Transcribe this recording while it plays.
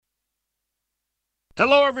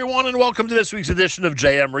Hello, everyone, and welcome to this week's edition of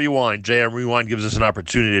JM Rewind. JM Rewind gives us an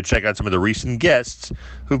opportunity to check out some of the recent guests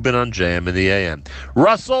who've been on JM in the AM.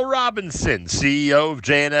 Russell Robinson, CEO of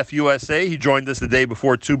JNF USA. He joined us the day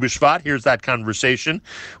before Tu B'Shvat. Here's that conversation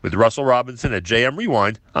with Russell Robinson at JM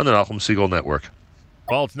Rewind on the Nachum Segal Network.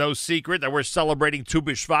 Well, it's no secret that we're celebrating Tu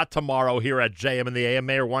B'Shvat tomorrow here at JM in the AM.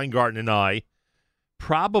 Mayor Weingarten and I,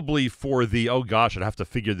 probably for the, I'd have to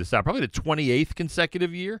figure this out, probably the 28th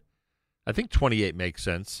consecutive year. I think 28 makes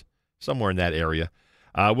sense, somewhere in that area.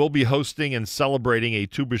 We'll be hosting and celebrating a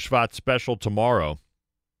Tu B'Shvat special tomorrow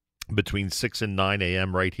between 6 and 9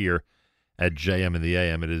 a.m. right here at JM in the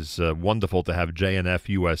AM. It is wonderful to have JNF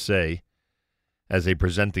USA as a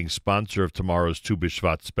presenting sponsor of tomorrow's Tu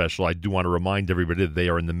B'Shvat special. I do want to remind everybody that they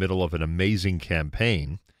are in the middle of an amazing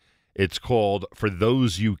campaign. It's called For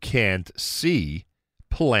Those You Can't See,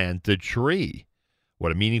 Plant a Tree.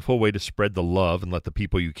 What a meaningful way to spread the love and let the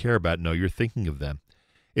people you care about know you're thinking of them.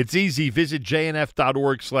 It's easy. Visit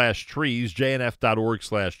jnf.org/trees,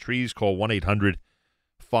 jnf.org/trees. Call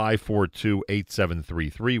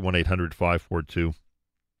 1-800-542-8733,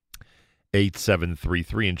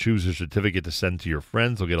 1-800-542-8733, and choose a certificate to send to your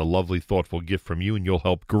friends. They'll get a lovely, thoughtful gift from you, and you'll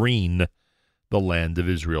help green the land of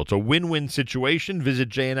Israel. It's a win-win situation. Visit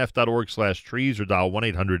jnf.org/trees or dial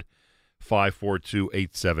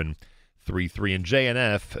 1-800-542-8733. And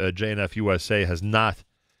JNF USA has not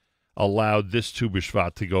allowed this Tu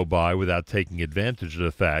B'Shvat to go by without taking advantage of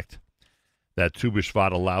the fact that Tu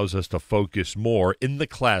B'Shvat allows us to focus more in the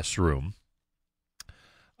classroom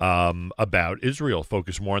about Israel,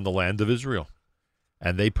 focus more on the land of Israel.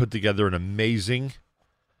 And they put together an amazing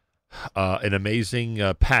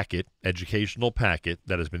packet, educational packet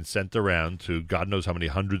that has been sent around to God knows how many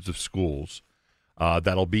hundreds of schools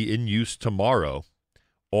that'll be in use tomorrow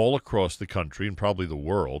all across the country and probably the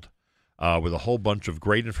world, with a whole bunch of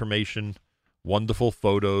great information, wonderful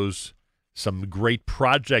photos, some great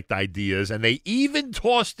project ideas, and they even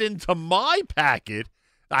tossed into my packet,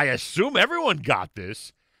 I assume everyone got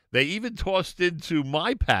this, they even tossed into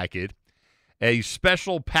my packet a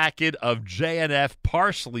special packet of JNF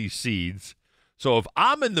parsley seeds. So if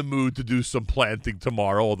I'm in the mood to do some planting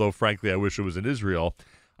tomorrow, although frankly I wish it was in Israel,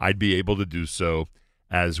 I'd be able to do so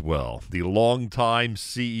as well. The longtime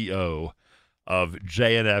CEO of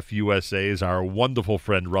JNF USA is our wonderful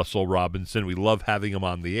friend Russell Robinson. We love having him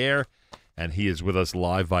on the air, and he is with us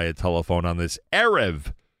live via telephone on this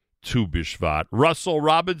Erev Tu B'Shvat. Russell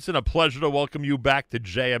Robinson, a pleasure to welcome you back to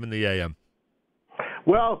JM in the AM.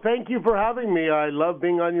 Well, thank you for having me. I love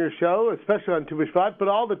being on your show, especially on Tu B'Shvat, but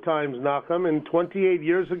all the times, Nachum. And 28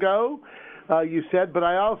 years ago, you said, but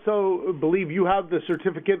I also believe you have the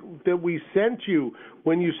certificate that we sent you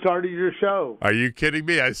when you started your show. Are you kidding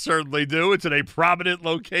me? I certainly do. It's in a prominent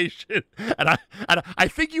location. And I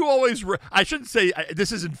think you always, I shouldn't say,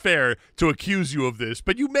 this isn't fair to accuse you of this,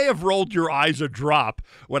 but you may have rolled your eyes a drop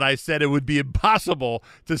when I said it would be impossible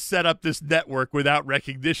to set up this network without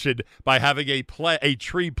recognition by having a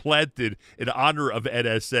tree planted in honor of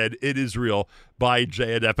NSN in Israel by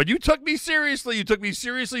JNF. But you took me seriously. You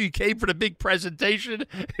came for the big presentation.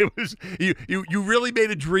 It was you really made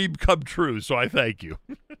a dream come true. So I thank you.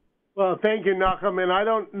 Well, thank you, Nachum. And I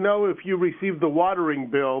don't know if you received the watering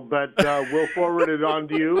bill, but we'll forward it on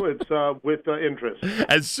to you. It's with interest.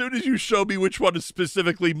 As soon as you show me which one is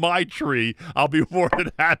specifically my tree, I'll be more than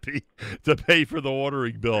happy to pay for the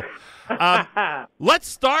watering bill. Let's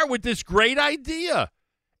start with this great idea.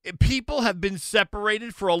 People have been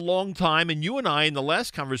separated for a long time, and you and I, in the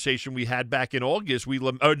last conversation we had back in August, it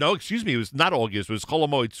was not August, it was Chol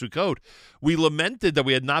HaMoed Sukkot. We lamented that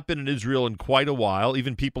we had not been in Israel in quite a while,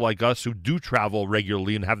 even people like us who do travel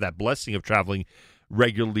regularly and have that blessing of traveling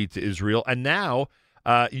regularly to Israel. And now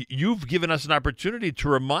you've given us an opportunity to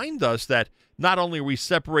remind us that not only are we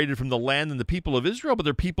separated from the land and the people of Israel, but there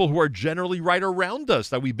are people who are generally right around us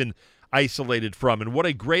that we've been isolated from. And what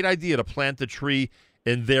a great idea to plant a tree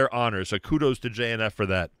in their honor. So kudos to JNF for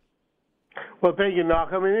that. Well, thank you,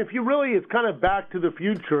 Nachum. I mean, it's kind of back to the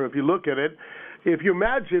future if you look at it. If you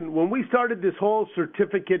imagine, when we started this whole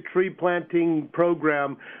certificate tree planting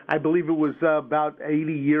program, I believe it was about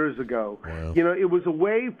 80 years ago. Wow. It was a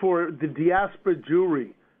way for the diaspora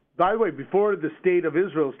Jewry, by the way, before the state of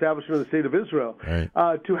Israel, establishment of the state of Israel, right,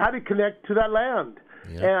 to how to connect to that land.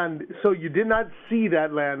 Yeah. And so you did not see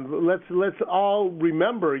that land. Let's all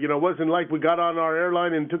remember, it wasn't like we got on our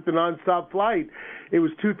airline and took the nonstop flight. It was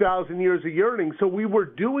 2,000 years of yearning. So we were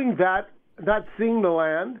doing that, not seeing the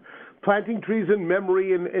land, planting trees in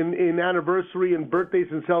memory and in anniversary and birthdays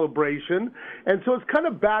and celebration. And so it's kind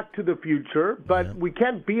of back to the future, but we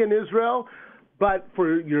can't be in Israel. but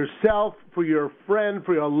for yourself, for your friend,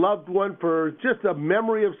 for your loved one, for just a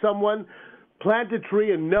memory of someone, plant a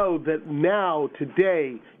tree and know that now,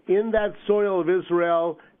 today, in that soil of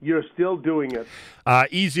Israel, you're still doing it.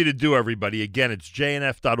 Easy to do, everybody. Again, it's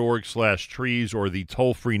jnf.org/trees or the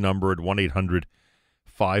toll-free number at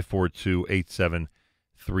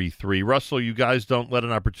 1-800-542-8733. Russell, you guys don't let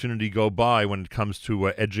an opportunity go by when it comes to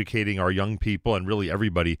educating our young people and really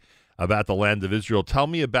everybody about the land of Israel. Tell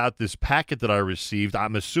me about this packet that I received.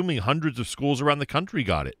 I'm assuming hundreds of schools around the country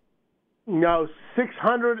got it. No,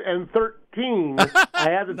 613. I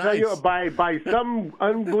have to tell you, by some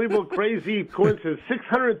unbelievable, crazy coincidence,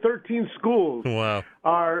 613 schools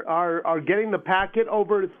are getting the packet.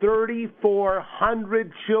 Over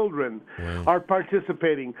 3,400 children are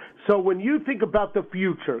participating. So when you think about the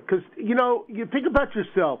future, because, you think about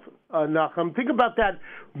yourself, Nachum, think about that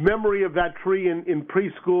memory of that tree in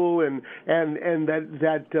preschool and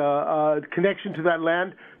that connection to that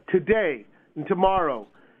land. Today and tomorrow,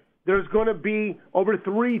 there's going to be over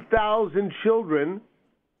 3,000 children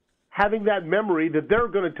having that memory that they're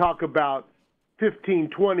going to talk about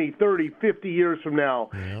 15, 20, 30, 50 years from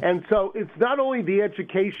now. Yep. And so it's not only the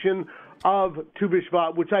education of Tu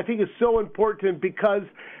B'Shvat, which I think is so important because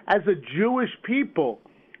as a Jewish people,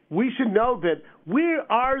 we should know that we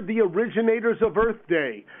are the originators of Earth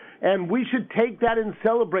Day, and we should take that and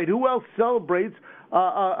celebrate. Who else celebrates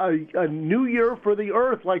a new year for the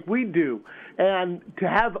earth like we do? And to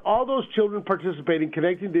have all those children participating,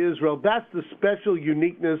 connecting to Israel, that's the special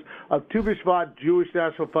uniqueness of Tu B'Shvat Jewish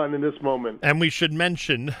National Fund in this moment. And we should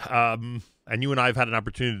mention, and you and I have had an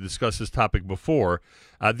opportunity to discuss this topic before,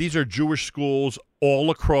 these are Jewish schools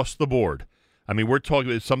all across the board. I mean, we're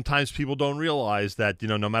talking, sometimes people don't realize that,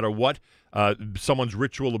 no matter what someone's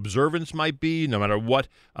ritual observance might be, no matter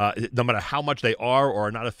how much they are or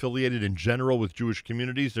are not affiliated in general with Jewish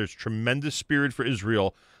communities, there's tremendous spirit for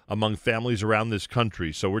Israel among families around this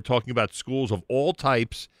country. So we're talking about schools of all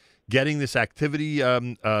types getting this activity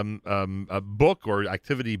book or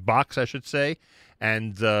activity box, I should say,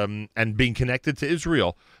 and being connected to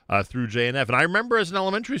Israel through JNF. And I remember as an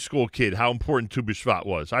elementary school kid how important Tu B'Shvat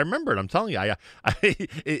was. I remember it. I'm telling you,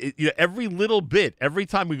 every little bit, every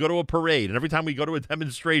time we go to a parade, and every time we go to a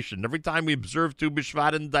demonstration, every time we observe Tu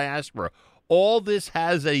B'Shvat in the diaspora, all this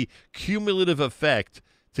has a cumulative effect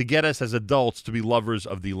to get us as adults to be lovers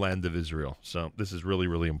of the land of Israel. So this is really,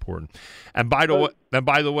 really important. And by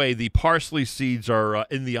the way, the parsley seeds are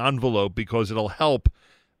in the envelope because it'll help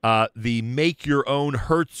the Make Your Own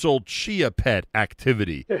Herzl Chia Pet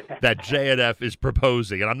activity that JNF is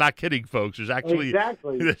proposing. And I'm not kidding, folks. There's actually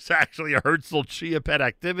a Herzl Chia Pet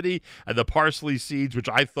activity, and the parsley seeds, which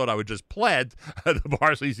I thought I would just plant, the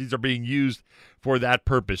parsley seeds are being used for that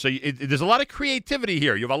purpose. So there's a lot of creativity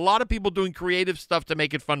here. You have a lot of people doing creative stuff to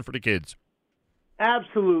make it fun for the kids.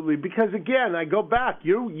 Absolutely, because again, I go back.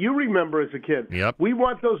 You remember as a kid. Yep. We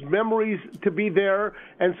want those memories to be there,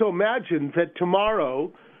 and so imagine that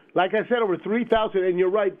tomorrow, like I said, over 3,000, and you're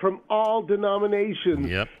right, from all denominations.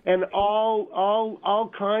 Yep. And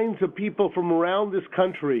all kinds of people from around this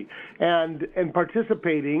country, and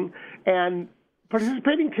participating,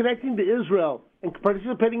 connecting to Israel, and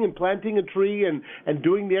participating in planting a tree and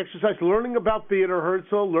doing the exercise, learning about Theodor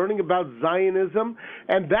Herzl, learning about Zionism,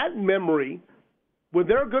 and that memory. When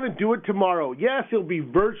they're going to do it tomorrow, yes, it'll be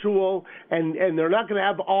virtual, and they're not going to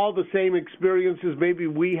have all the same experiences maybe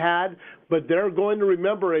we had, but they're going to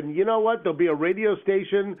remember. And you know what? There'll be a radio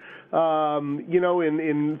station,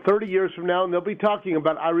 in 30 years from now, and they'll be talking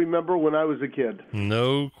about, I remember when I was a kid.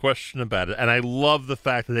 No question about it. And I love the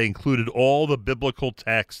fact that they included all the biblical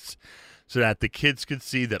texts so that the kids could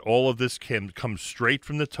see that all of this comes straight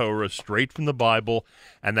from the Torah, straight from the Bible,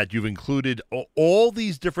 and that you've included all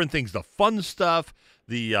these different things, the fun stuff,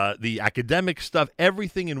 the academic stuff,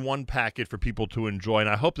 everything in one packet for people to enjoy. And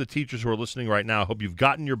I hope the teachers who are listening right now, I hope you've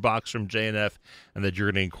gotten your box from JNF and that you're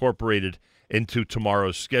going to incorporate it into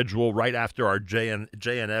tomorrow's schedule. Right after our JM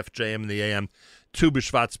in the AM Tu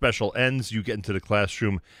B'Shvat special ends, you get into the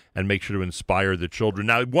classroom and make sure to inspire the children.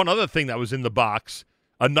 Now, one other thing that was in the box,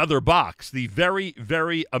 another box, the very,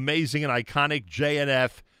 very amazing and iconic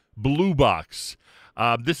JNF Blue Box.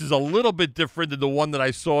 This is a little bit different than the one that I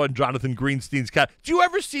saw in Jonathan Greenstein's catalog. Do you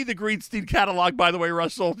ever see the Greenstein catalog, by the way,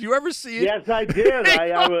 Russell? Do you ever see it? Yes, I did.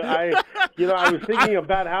 I was thinking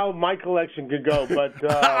about how my collection could go, but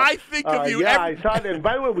I think of you. Yeah, I saw it. And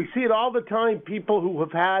by the way, we see it all the time. People who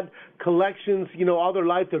have had collections, all their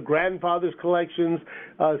life, their grandfather's collections.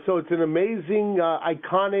 So it's an amazing,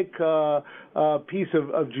 iconic piece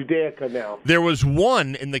of Judaica now. There was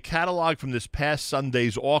one in the catalog from this past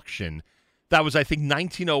Sunday's auction That was, I think,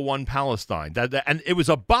 1901 Palestine. And it was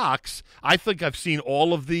a box. I think I've seen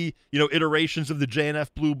all of the iterations of the JNF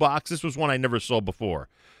blue box. This was one I never saw before.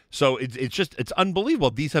 So it's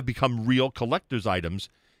unbelievable. These have become real collector's items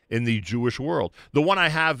in the Jewish world. The one I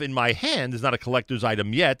have in my hand is not a collector's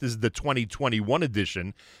item yet. This is the 2021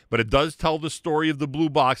 edition, but it does tell the story of the blue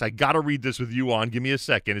box. I got to read this with you on. Give me a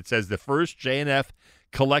second. It says the first JNF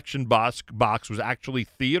collection box was actually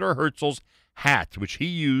Theodor Herzl's hat, which he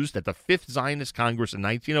used at the Fifth Zionist Congress in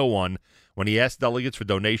 1901 when he asked delegates for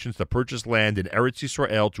donations to purchase land in Eretz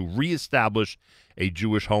Yisrael to reestablish a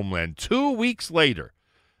Jewish homeland. 2 weeks later,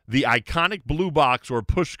 the iconic blue box, or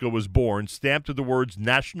pushka, was born, stamped with the words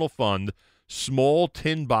National Fund. Small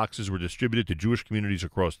tin boxes were distributed to Jewish communities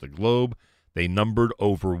across the globe. They numbered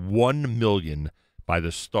over 1 million by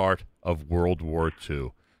the start of World War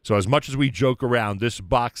II. So as much as we joke around, this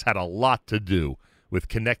box had a lot to do with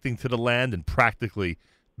connecting to the land and practically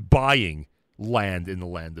buying land in the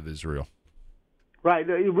land of Israel. Right.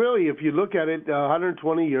 Really, if you look at it,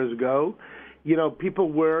 120 years ago, people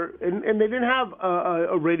were, and they didn't have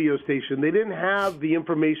a radio station. They didn't have the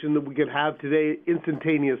information that we could have today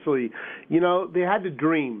instantaneously. They had to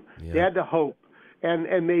dream. Yeah. They had to hope.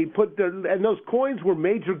 And they put and those coins were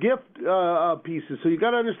major gift pieces. So you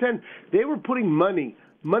got to understand, they were putting money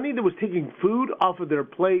that was taking food off of their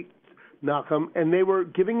plate, Nachum, and they were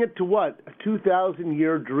giving it to what? A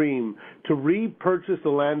 2,000-year dream to repurchase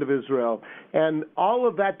the land of Israel. And all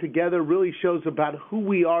of that together really shows about who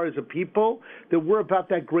we are as a people, that we're about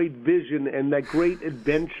that great vision and that great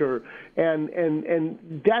adventure.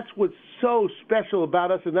 And that's what's so special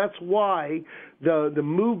about us, and that's why the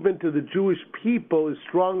movement of the Jewish people is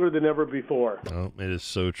stronger than ever before. Oh, it is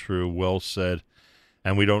so true. Well said.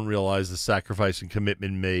 And we don't realize the sacrifice and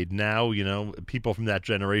commitment made. Now, people from that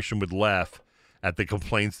generation would laugh at the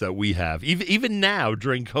complaints that we have. Even now,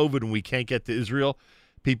 during COVID, when we can't get to Israel,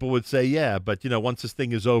 people would say, yeah, but, once this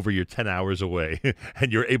thing is over, you're 10 hours away,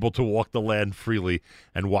 and you're able to walk the land freely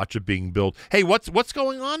and watch it being built. Hey, what's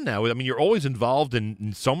going on now? I mean, you're always involved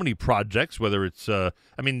in so many projects, whether it's, I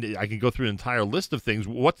can go through an entire list of things.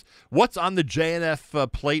 What's on the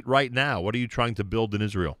JNF plate right now? What are you trying to build in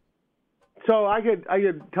Israel? So I could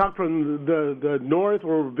talk from the north,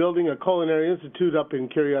 where we're building a culinary institute up in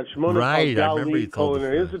Kiryat Shimona, right, called Galilee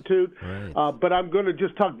Culinary Institute. Right. But I'm going to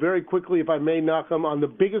just talk very quickly, if I may, Nachum, on the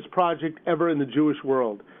biggest project ever in the Jewish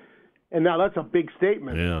world. And now that's a big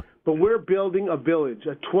statement. Yeah. But we're building a village,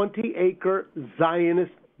 a 20-acre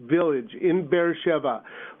Zionist village in Beersheba,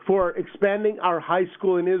 for expanding our high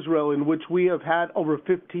school in Israel, in which we have had over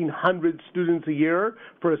 1,500 students a year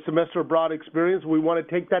for a semester abroad experience. We want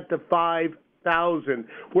to take that to 5,000,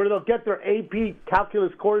 where they'll get their AP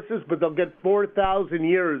calculus courses, but they'll get 4,000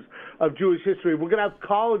 years of Jewish history. We're going to have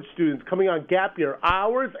college students coming on gap year,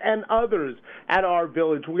 ours and others, at our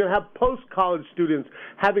village. We're going to have post-college students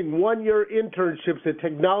having one-year internships in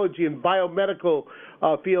technology and biomedical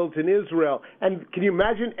fields in Israel. And can you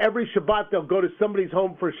imagine, every Shabbat they'll go to somebody's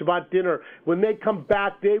home for Shabbat dinner. When they come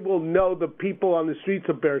back, they will know the people on the streets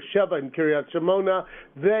of Beersheba and Kiryat Shimona.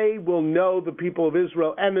 They will know the people of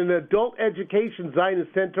Israel. And an adult education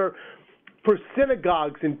Zionist center for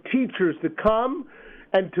synagogues and teachers to come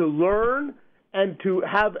and to learn and to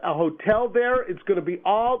have a hotel there. It's going to be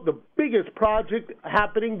all the biggest project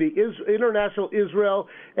happening, the International Israel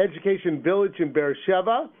Education Village in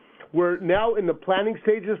Beersheba. We're now in the planning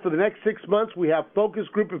stages for the next 6 months. We have focus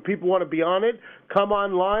group. If people want to be on it, come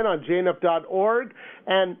online on jnf.org.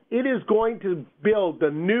 And it is going to build the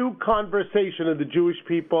new conversation of the Jewish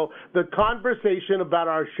people, the conversation about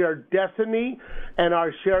our shared destiny and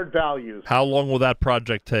our shared values. How long will that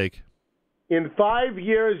project take? In 5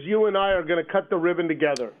 years, you and I are going to cut the ribbon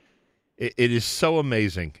together. It is so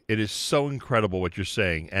amazing. It is so incredible what you're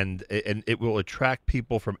saying. And it will attract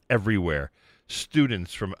people from everywhere.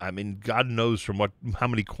 Students from, God knows from how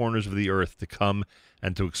many corners of the earth, to come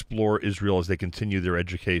and to explore Israel as they continue their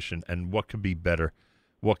education. And what could be better?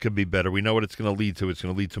 What could be better? We know what it's going to lead to. It's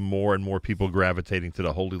going to lead to more and more people gravitating to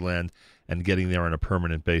the Holy Land and getting there on a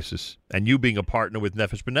permanent basis. And you being a partner with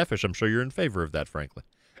Nefesh B'Nefesh, I'm sure you're in favor of that, frankly.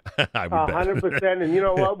 I would 100%. And you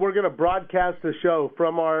know what? We're going to broadcast the show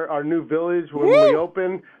from our new village when we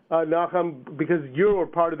open, Nachum, because you're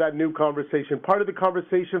part of that new conversation, part of the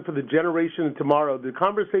conversation for the generation of tomorrow, the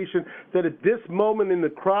conversation that at this moment in the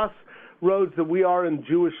crossroads that we are in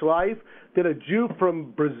Jewish life, that a Jew from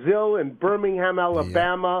Brazil and Birmingham,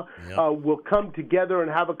 Alabama, will come together and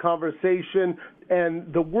have a conversation.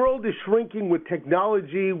 And the world is shrinking with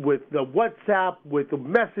technology, with the WhatsApp, with the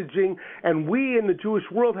messaging. And we in the Jewish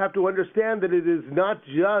world have to understand that it is not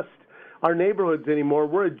just our neighborhoods anymore.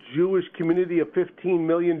 We're a Jewish community of 15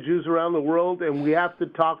 million Jews around the world, and we have to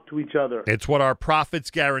talk to each other. It's what our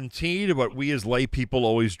prophets guaranteed, what we as lay people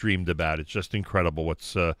always dreamed about. It's just incredible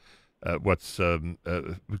what's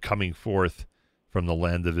coming forth from the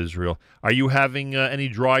land of Israel. Are you having any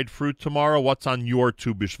dried fruit tomorrow? What's on your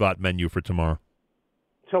Tu B'Shvat menu for tomorrow?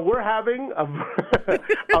 So we're having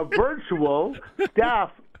a virtual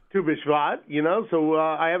staff Tu B'Shvat, So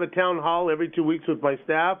I have a town hall every 2 weeks with my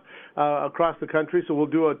staff across the country. So we'll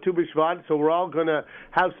do a Tu B'Shvat. So we're all going to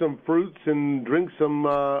have some fruits and drink some,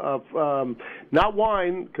 not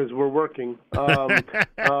wine because we're working, but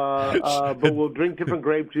we'll drink different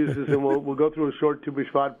grape juices and we'll go through a short Tu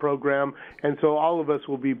B'Shvat program. And so all of us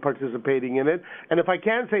will be participating in it. And if I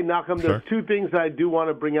can say, Nachum, there's two things that I do want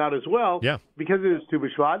to bring out as well, because it is Tu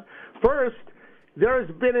B'Shvat. First, there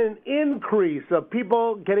has been an increase of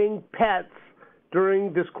people getting pets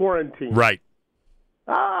during this quarantine. Right.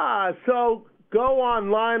 So go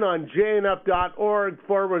online on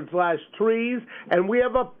jnf.org/trees, and we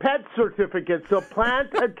have a pet certificate. So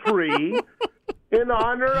plant a tree in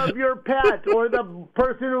honor of your pet or the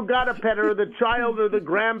person who got a pet or the child or the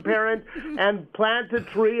grandparent, and plant a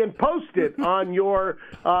tree and post it on your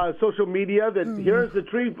social media that here's the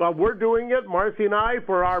tree. We're doing it, Marcy and I,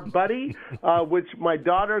 for our buddy, which my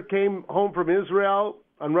daughter came home from Israel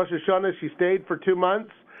on Rosh Hashanah. She stayed for 2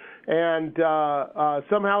 months. And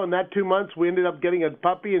somehow in that 2 months, we ended up getting a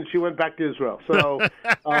puppy, and she went back to Israel. So,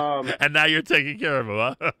 and now you're taking care of him,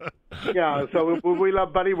 huh? Yeah, so we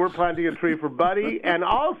love Buddy. We're planting a tree for Buddy. And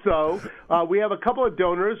also, we have a couple of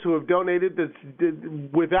donors who have donated this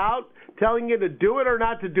without telling you to do it or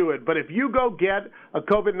not to do it. But if you go get a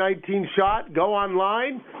COVID-19 shot, go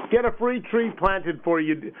online, get a free tree planted for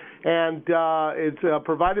you. And it's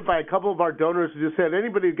provided by a couple of our donors who just said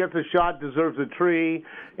anybody who gets a shot deserves a tree.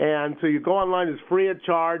 And so you go online, it's free of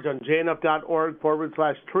charge on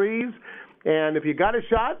jnf.org/trees. And if you got a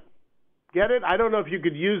shot, get it. I don't know if you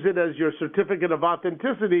could use it as your certificate of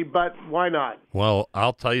authenticity, but why not? Well,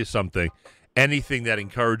 I'll tell you something. Anything that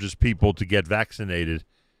encourages people to get vaccinated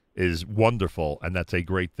is wonderful, and that's a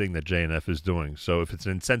great thing that JNF is doing. So if it's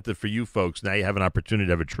an incentive for you folks, now you have an opportunity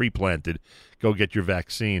to have a tree planted. Go get your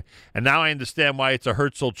vaccine. And now I understand why it's a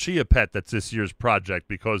Herzl Chia pet that's this year's project,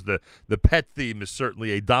 because the pet theme is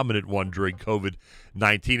certainly a dominant one during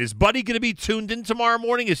COVID-19. Is Buddy going to be tuned in tomorrow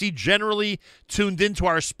morning? Is he generally tuned into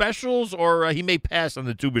our specials, or he may pass on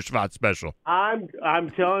the Tu B'Shvat special? I'm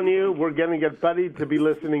telling you, we're going to get Buddy to be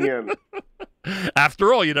listening in.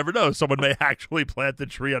 After all, you never know. Someone may actually plant the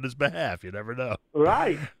tree on his behalf. You never know.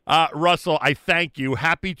 Right. Russell, I thank you.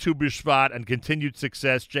 Happy Tu B'Shvat and continued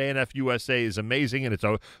success. JNF USA is amazing, and it's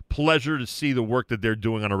a pleasure to see the work that they're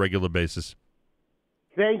doing on a regular basis.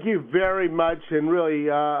 Thank you very much, and really,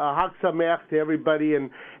 Hag Sameach to everybody,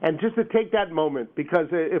 and just to take that moment, because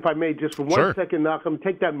if I may, just for 1 second, Nachum,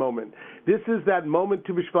 take that moment. This is that moment,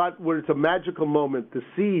 Tu B'Shvat, where it's a magical moment. The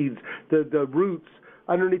seeds, the roots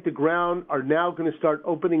underneath the ground are now going to start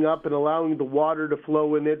opening up and allowing the water to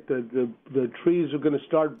flow in it. The trees are going to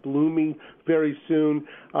start blooming very soon.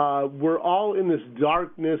 We're all in this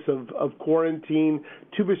darkness of quarantine.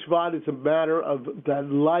 Tu B'Shvat is a matter of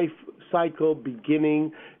that life cycle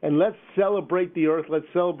beginning, and let's celebrate the earth.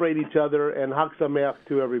 Let's celebrate each other, and Hag Sameach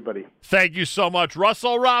to everybody. Thank you so much.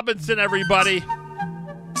 Russell Robinson, everybody.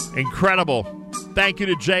 Incredible. Thank you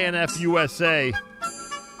to JNF USA.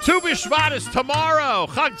 Tu B'Shvat is tomorrow.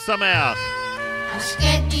 Chag Sameach.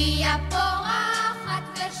 השקדיה פורחת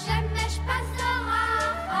ושמש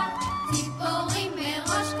בזורחת, ציפורים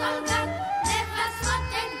מראש כל גן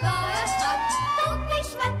מבשרות את בוא אחד. ט"ו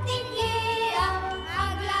בשבט הגיע,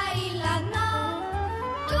 חג לאילנות.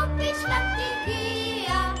 ט"ו בשבט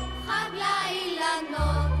הגיע, חג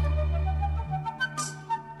לאילנות.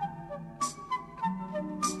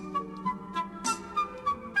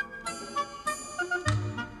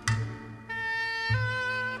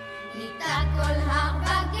 כל הר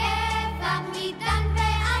בגבע, מדן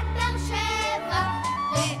ועד באר שבע,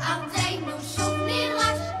 לארצנו שוב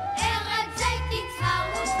נירש, ארץ זית יצהר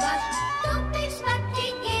ודבש. ט"ו בשבט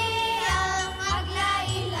הגיע, חג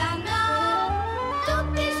לאילנות. ט"ו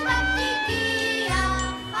בשבט הגיע,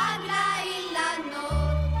 חג לאילנות.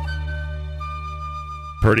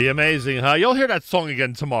 Pretty amazing, huh? You'll hear that song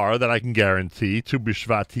again tomorrow, that I can guarantee. Tu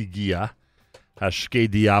B'Shvat Higia.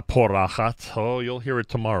 Hashkedia Porachat. Oh, you'll hear it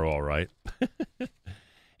tomorrow, all right.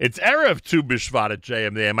 It's Erev Tu B'Shvat at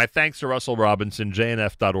JMA. My thanks to Russell Robinson,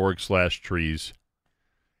 jnf.org/trees.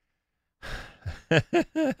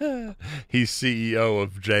 He's CEO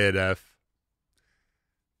of JNF.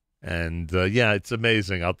 And, yeah, it's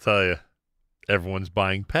amazing, I'll tell you. Everyone's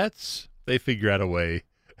buying pets. They figure out a way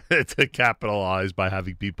to capitalize by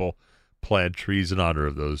having people plant trees in honor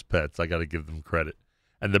of those pets. I got to give them credit.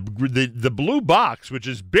 And the blue box, which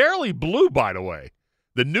is barely blue, by the way,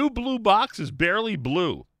 the new blue box is barely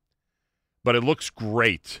blue, but it looks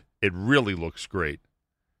great. It really looks great.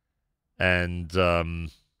 And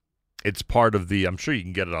it's part of I'm sure you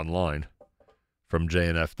can get it online from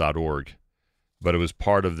jnf.org, but it was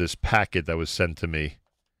part of this packet that was sent to me,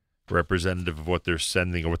 representative of what they're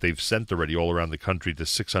sending or what they've sent already all around the country to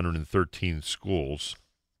 613 schools.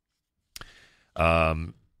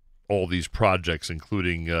 All these projects,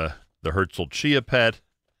 including the Herzl Chia Pet,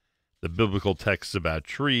 the biblical texts about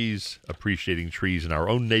trees, appreciating trees in our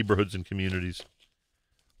own neighborhoods and communities.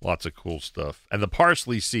 Lots of cool stuff. And the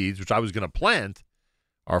parsley seeds, which I was going to plant,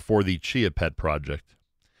 are for the Chia Pet project.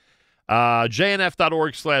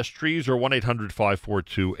 JNF.org/trees or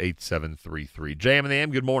 1-800-542-8733. JM and the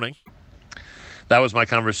AM, good morning. That was my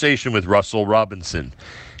conversation with Russell Robinson.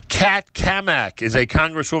 Kat Cammack is a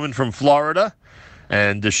congresswoman from Florida,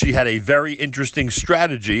 and she had a very interesting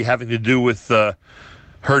strategy having to do with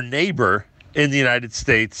her neighbor in the United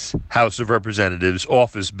States House of Representatives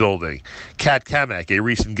office building. Kat Cammack, a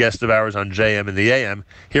recent guest of ours on JM and the AM,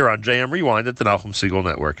 here on JM Rewind at the Nachum Segal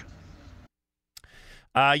Network.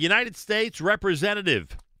 United States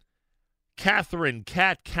Representative Catherine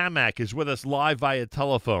Kat Cammack is with us live via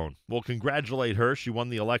telephone. We'll congratulate her. She won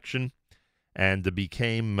the election and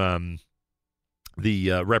became the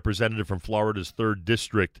representative from Florida's 3rd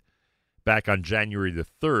District back on January the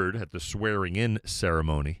 3rd at the swearing-in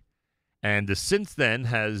ceremony. And since then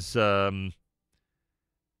has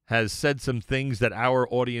said some things that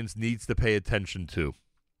our audience needs to pay attention to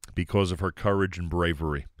because of her courage and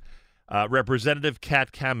bravery. Representative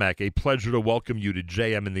Kat Cammack, a pleasure to welcome you to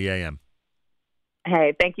JM and the AM.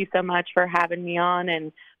 Hey, thank you so much for having me on,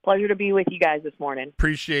 and pleasure to be with you guys this morning.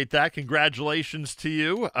 Appreciate that. Congratulations to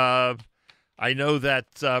you. I know that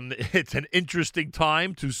it's an interesting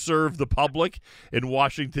time to serve the public in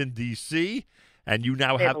Washington, D.C., and you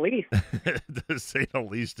now have, to say the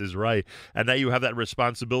least is right, and now you have that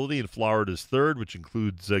responsibility in Florida's 3rd, which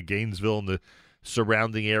includes Gainesville and the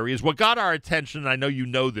surrounding areas. What got our attention, and I know you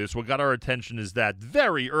know this, what got our attention is that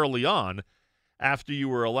very early on, after you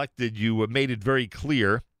were elected, you made it very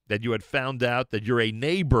clear that you had found out that you're a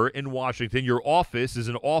neighbor in Washington. Your office is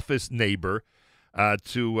an office neighbor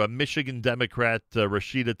to Michigan Democrat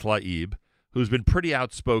Rashida Tlaib, who's been pretty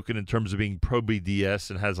outspoken in terms of being pro-BDS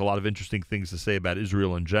and has a lot of interesting things to say about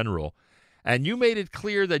Israel in general. And you made it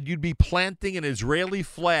clear that you'd be planting an Israeli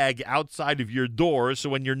flag outside of your door, so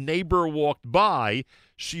when your neighbor walked by,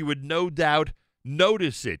 she would no doubt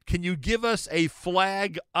notice it. Can you give us a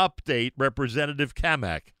flag update, Representative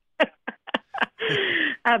Cammack?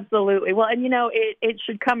 Absolutely. Well, and it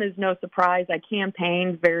should come as no surprise. I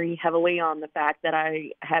campaigned very heavily on the fact that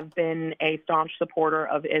I have been a staunch supporter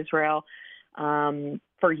of Israel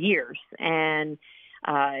for years. And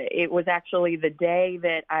it was actually the day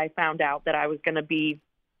that I found out that I was going to be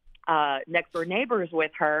next door neighbors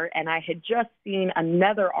with her, and I had just seen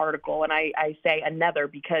another article, and I say another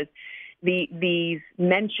because these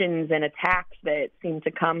mentions and attacks that seem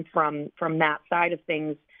to come from that side of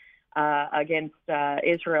things against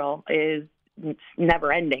Israel is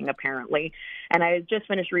never ending, apparently. And I had just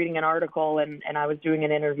finished reading an article, and I was doing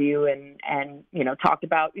an interview and talked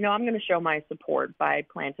about, I'm going to show my support by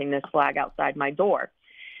planting this flag outside my door.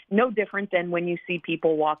 No different than when you see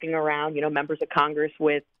people walking around, members of Congress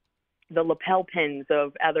with the lapel pins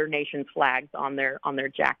of other nations' flags on their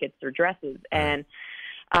jackets or dresses. And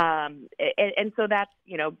so that's,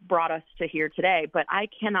 brought us to here today. But I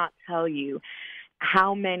cannot tell you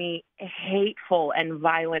how many hateful and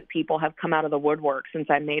violent people have come out of the woodwork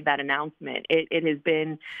since I made that announcement. It has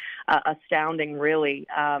been astounding, really.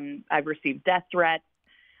 I've received death threats.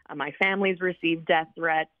 My family's received death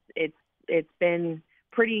threats. It's been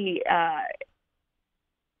pretty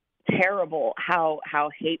terrible how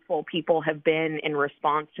hateful people have been in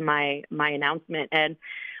response to my announcement. And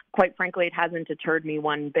quite frankly, it hasn't deterred me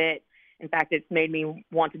one bit. In fact, it's made me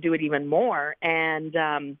want to do it even more. And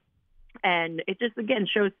it just, again,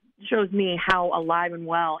 shows me how alive and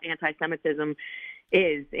well anti-Semitism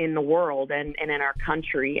is in the world and in our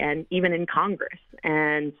country and even in Congress.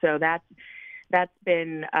 And so that's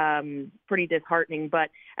been pretty disheartening. But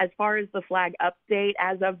as far as the flag update,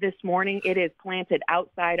 as of this morning, it is planted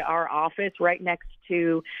outside our office right next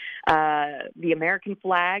to the American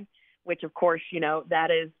flag, which, of course,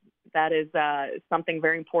 that is something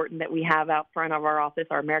very important that we have out front of our office,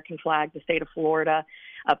 our American flag, the state of Florida,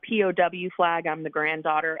 a POW flag. I'm the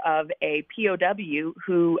granddaughter of a POW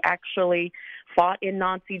who actually fought in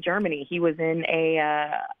Nazi Germany. He was in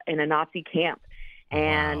a Nazi camp.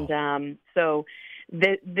 And Wow. so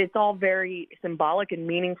it's all very symbolic and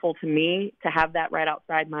meaningful to me to have that right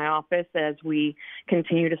outside my office as we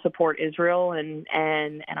continue to support Israel and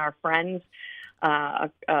our friends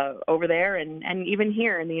over there and even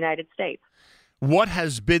here in the United States. What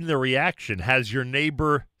has been the reaction? Has your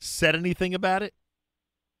neighbor said anything about it?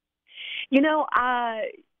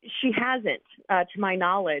 She hasn't, to my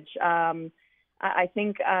knowledge. I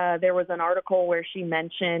think there was an article where she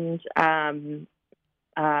mentioned,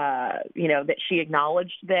 that she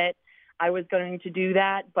acknowledged that I was going to do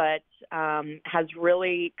that, but has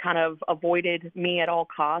really kind of avoided me at all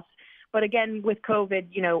costs. But again, with COVID,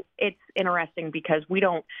 it's interesting because we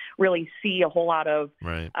don't really see a whole lot of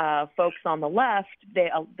folks on the left.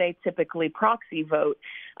 They typically proxy vote.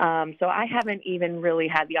 So I haven't even really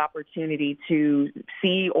had the opportunity to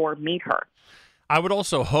see or meet her. I would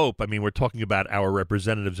also hope, we're talking about our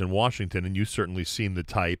representatives in Washington, and you certainly seem the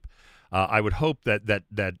type. I would hope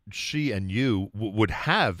that she and you would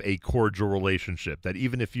have a cordial relationship, that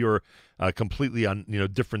even if you're completely on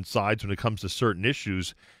different sides when it comes to certain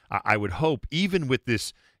issues, I would hope, even with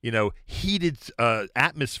this heated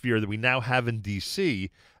atmosphere that we now have in D.C.,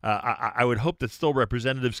 I would hope that still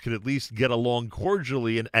representatives could at least get along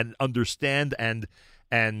cordially and understand and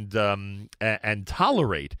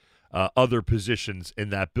tolerate other positions in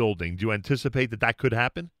that building. Do you anticipate that could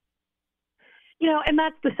happen? And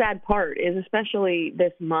that's the sad part, is especially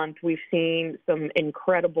this month, we've seen some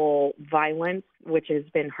incredible violence, which has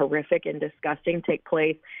been horrific and disgusting, take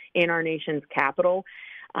place in our nation's capital,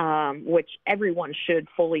 which everyone should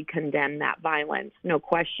fully condemn that violence, no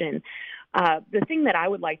question. The thing that I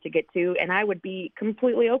would like to get to, and I would be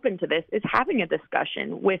completely open to this, is having a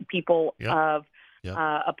discussion with people of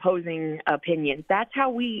opposing opinions. That's how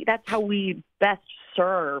we best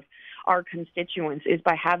serve our constituents, is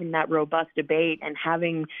by having that robust debate and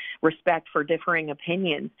having respect for differing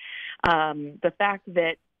opinions. The fact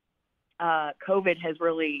that COVID has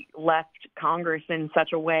really left Congress in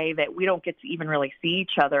such a way that we don't get to even really see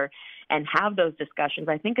each other and have those discussions,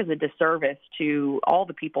 I think is a disservice to all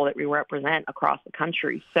the people that we represent across the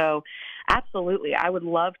country. So absolutely, I would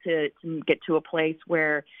love to get to a place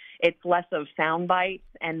where it's less of sound bites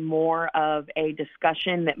and more of a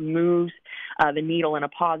discussion that moves the needle in a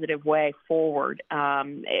positive way forward.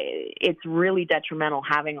 It's really detrimental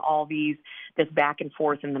having all this back and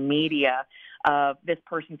forth in the media of this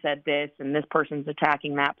person said this and this person's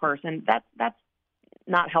attacking that person. That's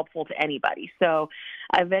not helpful to anybody. So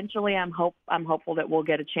eventually I'm hopeful that we'll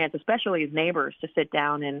get a chance, especially as neighbors, to sit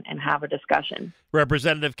down and have a discussion.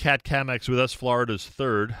 Representative Kat Cammack's with us, Florida's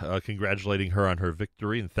 3rd, congratulating her on her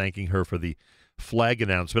victory and thanking her for the flag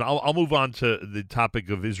announcement. I'll move on to the topic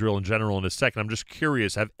of Israel in general in a second. I'm just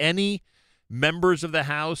curious, have any members of the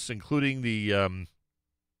House, including the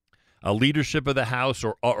leadership of the House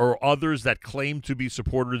or others that claim to be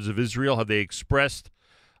supporters of Israel, have they expressed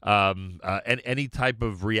any type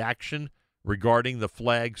of reaction regarding the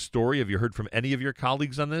flag story? Have you heard from any of your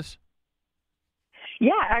colleagues on this?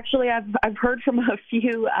 Yeah, actually, I've heard from a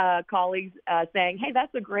few colleagues saying, "Hey,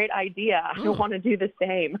 that's a great idea. I want to do the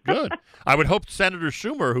same." Good. I would hope Senator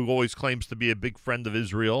Schumer, who always claims to be a big friend of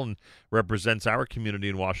Israel and represents our community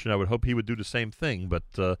in Washington, I would hope he would do the same thing.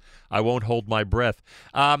 But I won't hold my breath.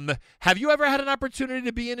 Have you ever had an opportunity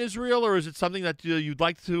to be in Israel, or is it something that you'd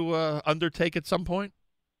like to undertake at some point?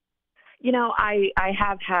 I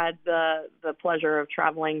have had the pleasure of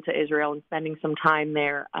traveling to Israel and spending some time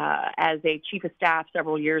there as a chief of staff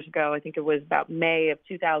several years ago. I think it was about May of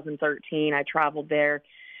 2013. I traveled there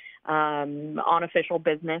on official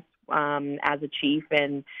business as a chief,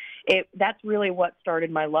 and that's really what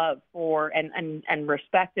started my love for and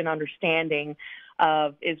respect and understanding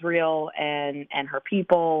of Israel and her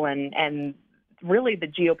people and really the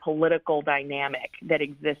geopolitical dynamic that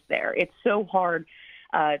exists there. It's so hard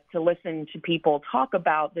to listen to people talk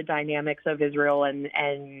about the dynamics of Israel and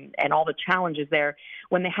all the challenges there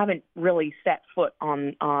when they haven't really set foot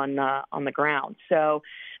on the ground. So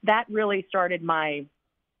that really started my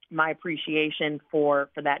appreciation for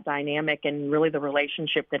that dynamic and really the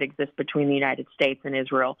relationship that exists between the United States and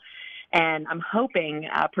Israel. And I'm hoping,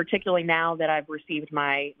 particularly now that I've received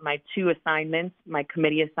my 2 assignments, my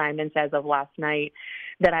committee assignments as of last night,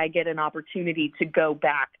 that I get an opportunity to go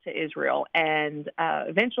back to Israel. And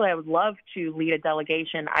eventually I would love to lead a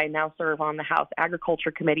delegation. I now serve on the House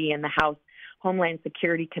Agriculture Committee and the House Homeland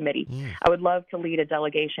Security Committee. I would love to lead a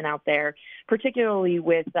delegation out there, particularly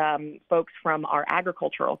with folks from our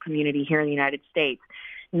agricultural community here in the United States.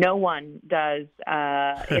 No one does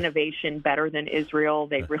innovation better than Israel.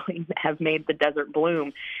 They really have made the desert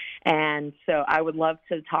bloom. And so I would love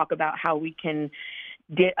to talk about how we can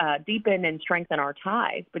deepen and strengthen our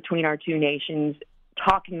ties between our two nations,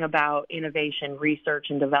 talking about innovation, research,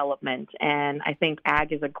 and development. And I think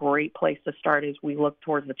ag is a great place to start as we look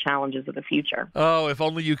towards the challenges of the future. Oh, if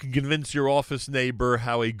only you can convince your office neighbor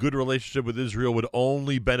how a good relationship with Israel would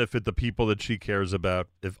only benefit the people that she cares about.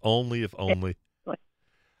 If only.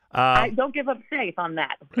 I don't give up faith on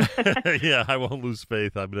that. Yeah, I won't lose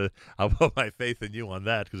faith. I'll put my faith in you on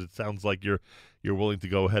that, because it sounds like you're willing to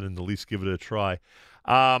go ahead and at least give it a try.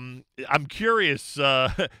 I'm curious,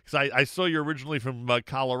 because I saw you're originally from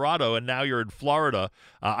Colorado and now you're in Florida.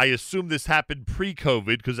 I assume this happened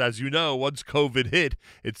pre-COVID, because as you know, once COVID hit,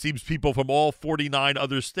 it seems people from all 49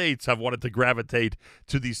 other states have wanted to gravitate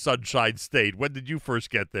to the Sunshine State. When did you first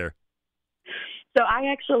get there? So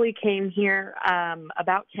I actually came here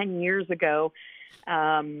about 10 years ago.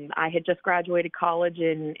 I had just graduated college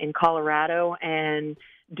in Colorado, and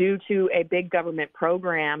due to a big government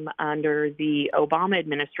program under the Obama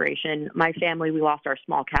administration, my family, we lost our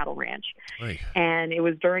small cattle ranch. Right. And it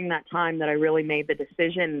was during that time that I really made the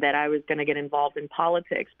decision that I was going to get involved in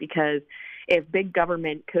politics, because if big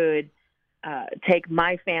government could take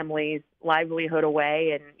my family's livelihood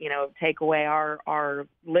away and, take away our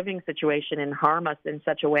living situation and harm us in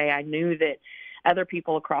such a way, I knew that other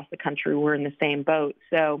people across the country were in the same boat.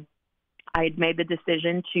 So I had made the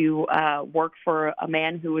decision to work for a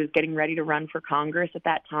man who was getting ready to run for Congress at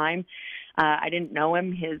that time. I didn't know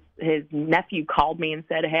him. His nephew called me and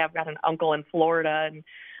said, "Hey, I've got an uncle in Florida, and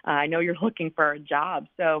I know you're looking for a job."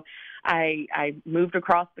 So I moved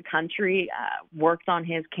across the country, worked on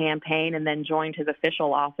his campaign, and then joined his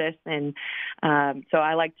official office. And so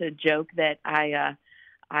I like to joke that I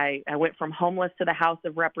went from homeless to the House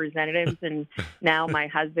of Representatives, and now my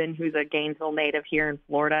husband, who's a Gainesville native here in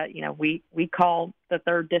Florida, we call the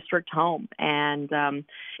 3rd District home. And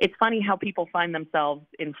it's funny how people find themselves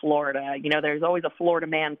in Florida. There's always a Florida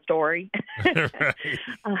man story. There's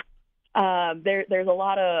a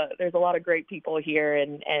lot of great people here,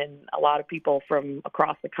 and a lot of people from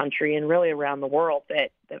across the country and really around the world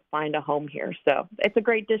that find a home here. So it's a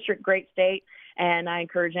great district, great state, and I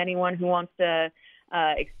encourage anyone who wants to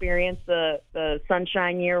experience the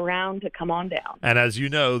sunshine year-round to come on down. And as you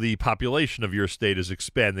know, the population of your state is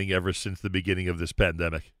expanding ever since the beginning of this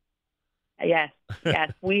pandemic. Yes.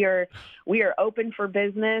 We are open for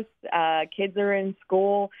business. Kids are in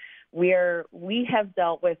school. We have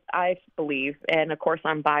dealt with, I believe, and of course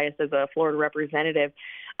I'm biased as a Florida representative,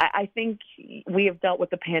 I think we have dealt with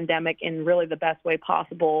the pandemic in really the best way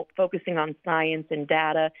possible, focusing on science and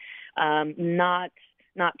data,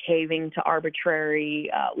 not caving to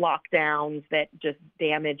arbitrary lockdowns that just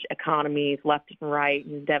damage economies left and right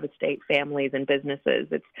and devastate families and businesses.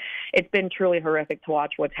 It's been truly horrific to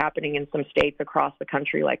watch what's happening in some states across the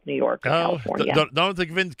country like New York and California.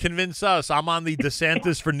 Don't convince us. I'm on the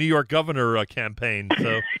DeSantis for New York governor campaign,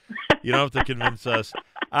 so you don't have to convince us.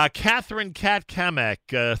 Catherine Kat Cammack,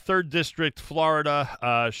 3rd District,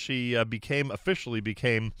 Florida. She officially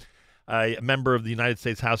became a member of the United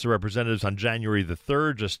States House of Representatives on January the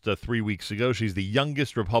 3rd, just 3 weeks ago. She's the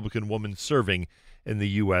youngest Republican woman serving in the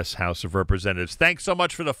U.S. House of Representatives. Thanks so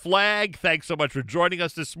much for the flag. Thanks so much for joining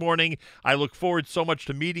us this morning. I look forward so much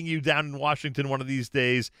to meeting you down in Washington one of these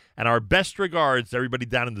days. And our best regards to everybody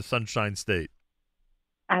down in the Sunshine State.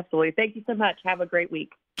 Absolutely. Thank you so much. Have a great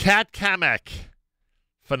week. Kat Cammack.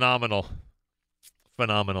 Phenomenal.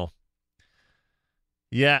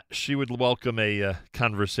 Yeah, she would welcome a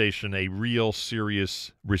conversation, a real,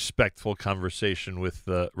 serious, respectful conversation with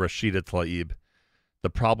Rashida Tlaib. The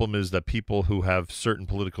problem is that people who have certain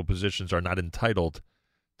political positions are not entitled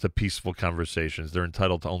to peaceful conversations. They're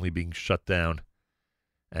entitled to only being shut down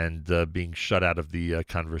and being shut out of the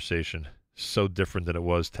conversation. So different than it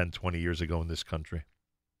was 10, 20 years ago in this country.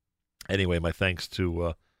 Anyway, my thanks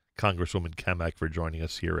to Congresswoman Cammack for joining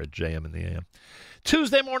us here at JM in the AM.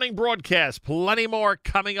 Tuesday morning broadcast. Plenty more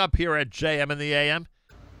coming up here at JM in the AM.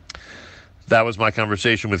 That was my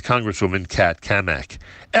conversation with Congresswoman Kat Cammack.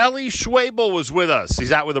 Elie Schwebel was with us.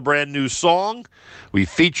 He's out with a brand new song. We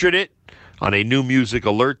featured it on a new music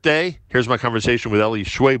alert day. Here's my conversation with Elie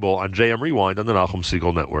Schwebel on JM Rewind on the Nachum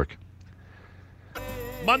Segal Network.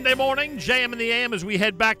 Monday morning, JM in the AM as we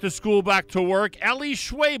head back to school, back to work. Elie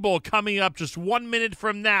Schwebel coming up just 1 minute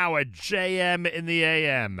from now at JM in the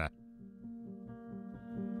AM.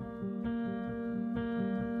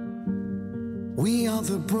 We are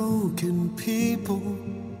the broken people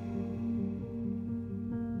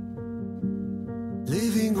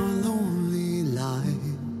living our lonely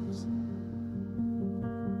lives.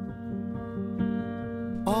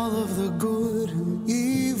 All of the good and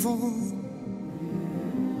evil,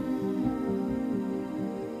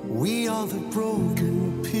 we are are the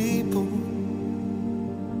broken people.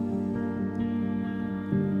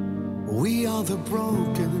 We are the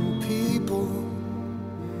broken people.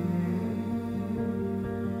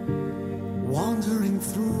 Wandering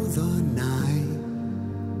through the night,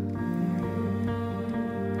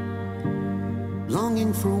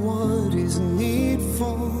 longing for what is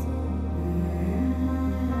needful.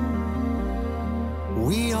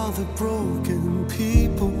 We are the broken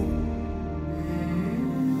people,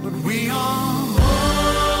 but we are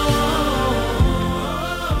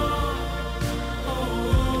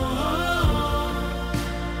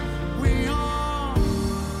we are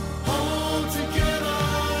all together.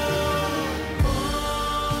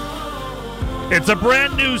 It's a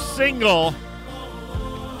brand new single.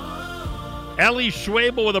 Ellie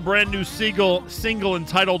Schwebel with a brand new single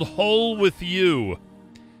entitled Whole With You.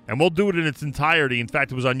 And we'll do it in its entirety. In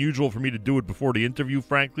fact, it was unusual for me to do it before the interview,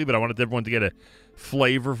 frankly, but I wanted everyone to get a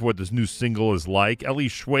flavor for what this new single is like. Ellie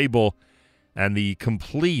Schwebel and the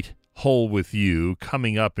complete Whole With You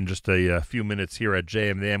coming up in just a few minutes here at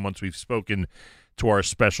JMM once we've spoken to our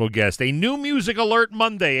special guest. A new Music Alert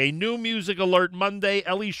Monday.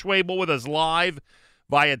 Ellie Schwebel with us live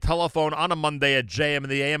via telephone on a Monday at JM in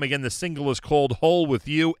the AM. Again, the single is called Whole With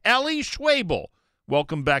You. Ellie Schwebel,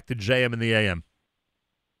 welcome back to JM in the AM.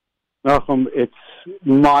 Nachum, it's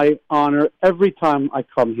my honor every time I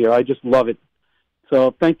come here. I just love it.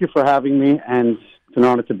 So thank you for having me, and it's an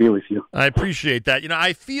honor to be with you. I appreciate that. You know,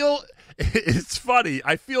 I feel, it's funny,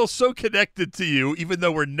 I feel so connected to you, even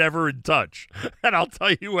though we're never in touch. And I'll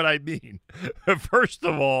tell you what I mean. First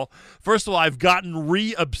of all, I've gotten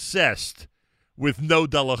re-obsessed with No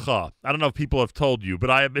Delacha. I don't know if people have told you, but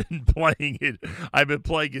I have been playing it. I've been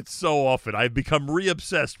playing it so often. I've become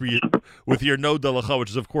re-obsessed with your No Delacha, which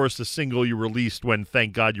is, of course, the single you released when,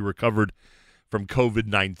 thank God, you recovered from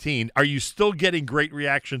COVID-19. Are you still getting great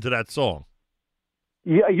reaction to that song?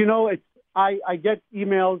 Yeah, you know, I get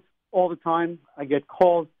emails all the time. I get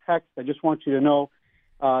calls, texts. I just want you to know,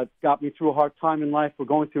 it got me through a hard time in life. We're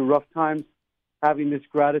going through rough times. Having this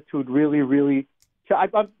gratitude really, really... I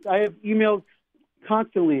have emails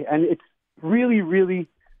constantly, and it's really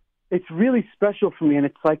special for me, and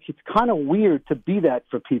it's like it's kind of weird to be that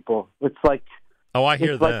for people. It's like, oh, I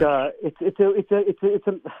hear that.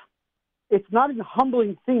 It's not a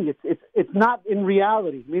humbling thing. It's not in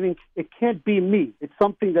reality. Meaning, it can't be me. It's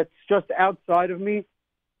something that's just outside of me.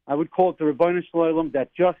 I would call it the Rebbeinu Shalom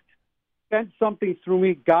that just sent something through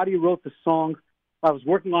me. Gotti wrote the song. I was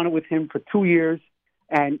working on it with him for 2 years,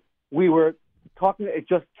 and we were talking. It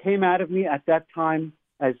just came out of me at that time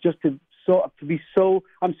as just I'm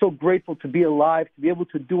so grateful to be alive, to be able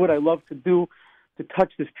to do what I love to do, to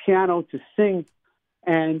touch this piano, to sing.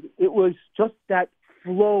 And it was just that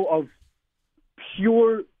flow of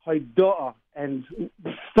pure haidah and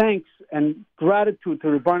thanks and gratitude to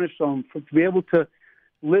Rebbeinu Shalom to be able to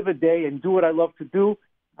live a day and do what I love to do.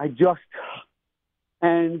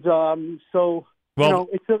 Well,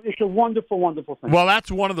 it's a wonderful, wonderful thing. Well,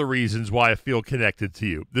 that's one of the reasons why I feel connected to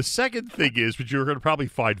you. The second thing is, which you're going to probably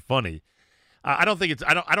find funny, I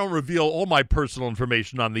don't reveal all my personal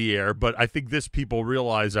information on the air, but I think this people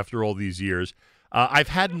realize after all these years. I've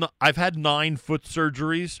had 9 foot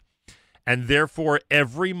surgeries, and therefore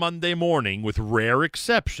every Monday morning, with rare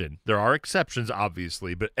exception, there are exceptions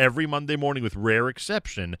obviously, but every Monday morning with rare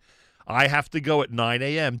exception, I have to go at 9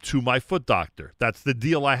 a.m. to my foot doctor. That's the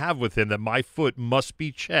deal I have with him, that my foot must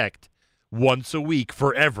be checked once a week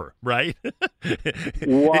forever, right?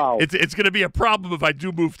 Wow. It's going to be a problem if I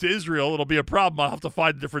do move to Israel. It'll be a problem. I'll have to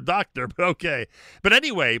find a different doctor, but okay. But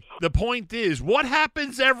anyway, the point is, what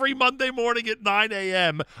happens every Monday morning at 9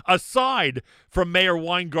 a.m. aside from Mayor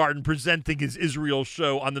Weingarten presenting his Israel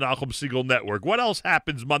show on the Nachum Segal Network? What else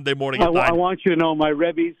happens Monday morning at 9? I want you to know my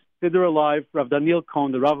Rebbe's, they're alive, Rav Daniel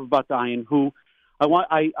Cohen, the Rav of Bat Ayin, who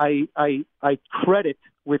I credit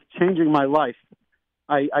with changing my life.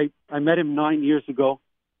 I met him 9 years ago,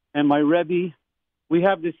 and my Rebbe, we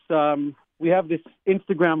have this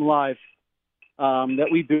Instagram Live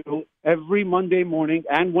that we do every Monday morning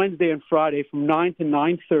and Wednesday and Friday from 9 to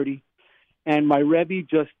 9:30, and my Rebbe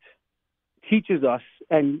just teaches us,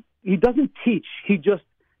 and he doesn't teach, he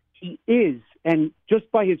is, and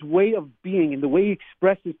just by his way of being and the way he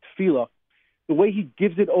expresses tefillah, the way he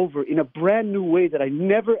gives it over in a brand new way that I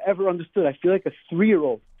never ever understood. I feel like a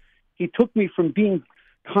 3-year-old. He took me from being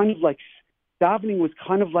kind of like davening was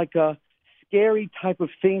kind of like a scary type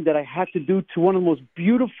of thing that I had to do to one of the most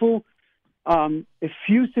beautiful,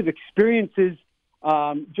 effusive experiences,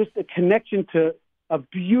 just a connection to a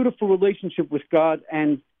beautiful relationship with God.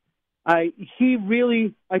 And I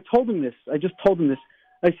told him this. I just told him this.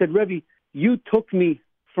 I said, Rebbe, you took me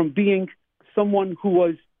from being someone who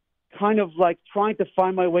was kind of like trying to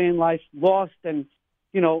find my way in life, lost, and,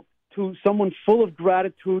 to someone full of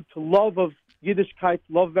gratitude, to love of Yiddishkeit,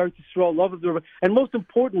 love of Eretz Yisrael, love of the, and most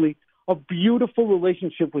importantly, a beautiful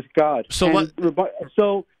relationship with God. So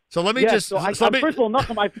let me just. First of all,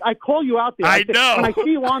 Nachum, I call you out there. I know. When I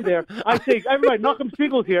see you on there, I say, everybody, Nachum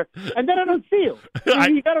Spiegel's here, and then I don't see you.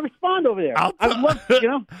 You got to respond over there. I would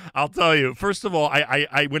love, I'll tell you. First of all,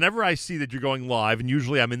 I whenever I see that you're going live, and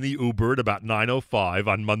usually I'm in the Uber at about 9:05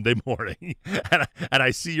 on Monday morning, and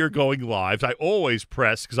I see you're going live, I always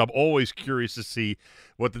press because I'm always curious to see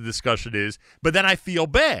what the discussion is. But then I feel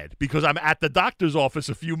bad because I'm at the doctor's office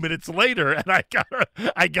a few minutes later, and I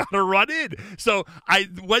gotta run in. So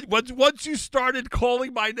once you started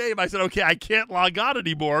calling my name, I said, okay, I can't log on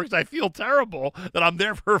anymore because I feel terrible that I'm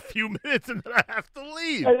there for a few minutes and then I have to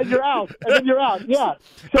leave. And then you're out. Yeah.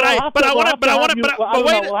 So But I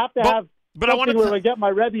want to where I get my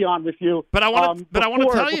Rebbe on with you. But I want to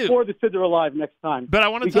tell you before the Siddur Alive next time. But I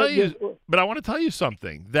want to tell you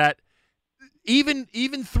something that even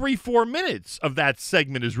 3-4 minutes of that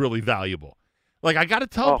segment is really valuable. Like, I got to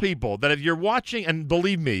tell people that if you're watching, and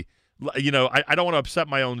believe me, I don't want to upset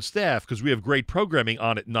my own staff because we have great programming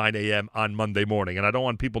on at 9 a.m. on Monday morning, and I don't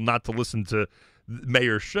want people not to listen to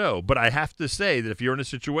Mayor's show. But I have to say that if you're in a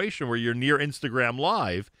situation where you're near Instagram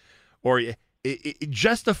Live, or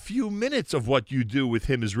just a few minutes of what you do with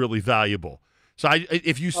him is really valuable. So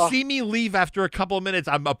if you see me leave after a couple of minutes,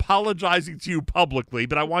 I'm apologizing to you publicly,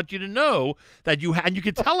 but I want you to know that you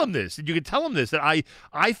can tell him this, that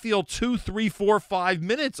I feel 2, 3, 4, 5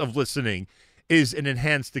 minutes of listening is an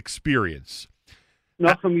enhanced experience.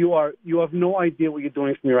 Nachum, you have no idea what you're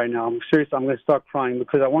doing for me right now. I'm serious. I'm going to start crying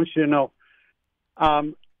because I want you to know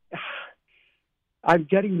I'm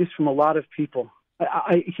getting this from a lot of people.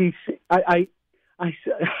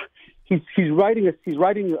 He's writing a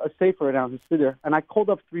sefer right now. He's there, and I called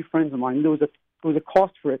up 3 friends of mine. There was a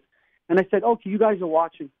cost for it, and I said, "Okay, you guys are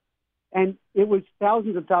watching," and it was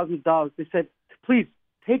thousands and thousands of dollars. They said, "Please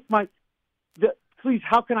take please,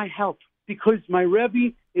 how can I help?" Because my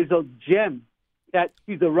Rebbe is a gem. That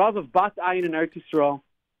he's the Rav of Bat Ayin in Eretz Yisrael.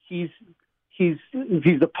 He's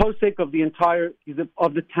the posek of the entire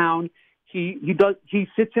of the town. He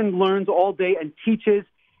sits and learns all day and teaches.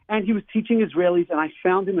 And he was teaching Israelis, and I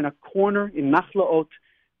found him in a corner in Nachlaot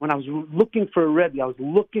when I was looking for a Rebbe. I was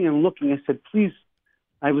looking and looking. I said, please,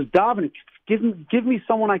 I was davening, give me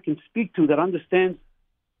someone I can speak to that understands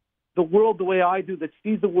the world the way I do, that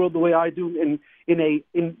sees the world the way I do, in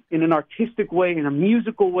an artistic way, in a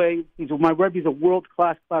musical way. My Rebbe's a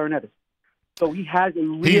world-class clarinetist. So he has a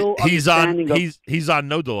real understanding He's on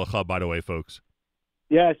Nodalacha, by the way, folks.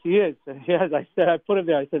 Yes, he is. Yes, I put him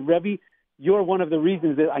there. I said, Rebbe, you're one of the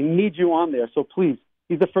reasons that I need you on there. So please,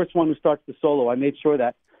 he's the first one who starts the solo. I made sure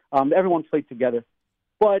that everyone played together.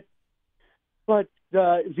 But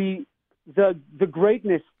the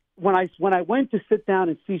greatness, when I went to sit down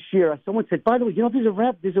and see Shira, someone said, by the way,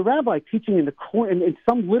 there's a rabbi teaching in the corner in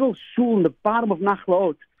some little shul in the bottom of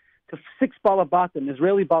Nachlaot to 6 balabatim,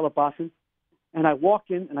 Israeli balabatim. And I walk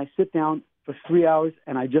in and I sit down for 3 hours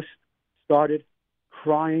and I just started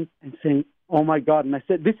crying and saying, oh my God. And I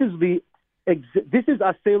said, this is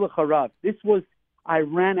Asela Harav. I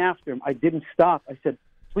ran after him. I didn't stop. I said,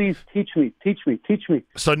 please teach me.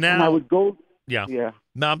 So now and I would go. Yeah.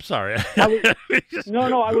 No, I'm sorry. I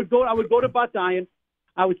would go to Bat Ayin.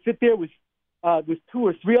 I would sit there with 2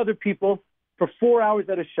 or 3 other people for 4 hours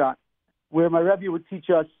at a shot, where my Rebbe would teach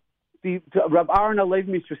us Rav Aaron Alev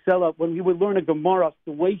Misrasela, when he would learn a Gemara,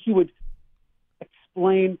 the way he would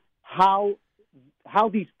explain how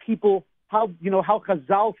these people, how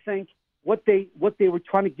Chazal think, what they were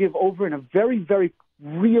trying to give over in a very, very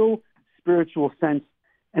real spiritual sense,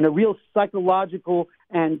 and a real psychological,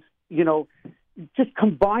 and just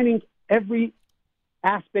combining every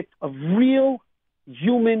aspect of real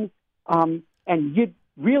human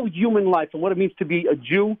real human life, and what it means to be a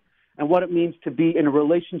Jew, and what it means to be in a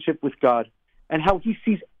relationship with God, and how he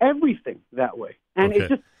sees everything that way. And okay. It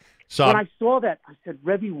just, when I saw that, I said,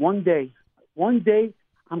 Rebbe, one day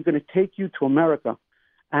I'm going to take you to America,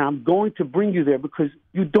 and I'm going to bring you there, because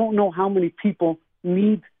you don't know how many people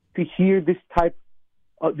need to hear this type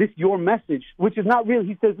of your message, which is not real.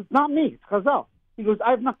 He says, it's not me, it's Chazal. He goes,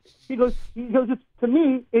 it's, to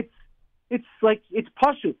me, it's like, it's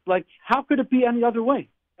pashut. Like, how could it be any other way?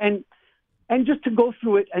 And just to go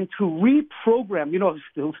through it and to reprogram,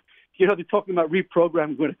 they're talking about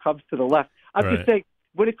reprogramming when it comes to the left. I have to say,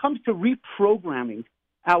 when it comes to reprogramming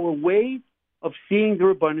our way of seeing the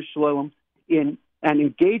Rebbeinu Shalom and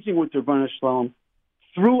engaging with the Rebbeinu Shalom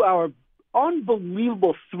through our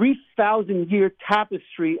unbelievable 3,000-year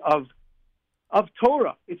tapestry of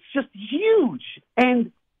Torah. It's just huge.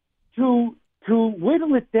 And to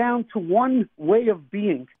whittle it down to one way of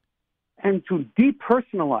being and to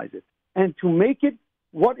depersonalize it and to make it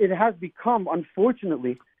what it has become,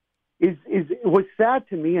 unfortunately, it was sad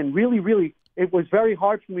to me, and really, really, it was very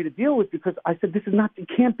hard for me to deal with, because I said, "This is not. It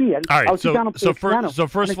can't be." All right.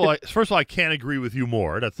 First of all, I can't agree with you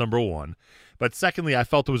more. That's number one. But secondly, I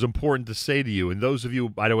felt it was important to say to you, and those of you,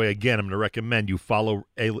 by the way, again, I'm going to recommend you follow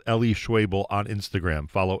Ellie Schwabel on Instagram.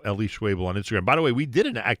 Follow Ellie Schwabel on Instagram. By the way, we did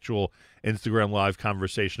an actual Instagram Live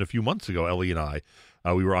conversation a few months ago, Ellie and I.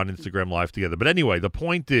 We were on Instagram Live together. But anyway, the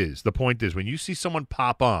point is, when you see someone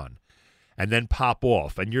pop on and then pop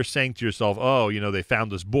off, and you're saying to yourself, oh, they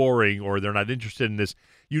found us boring or they're not interested in this,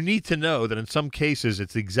 you need to know that in some cases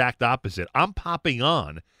it's the exact opposite. I'm popping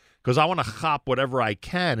on because I want to chop whatever I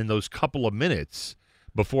can in those couple of minutes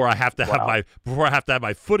before I have to have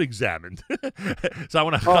my foot examined. So I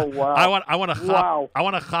want to I want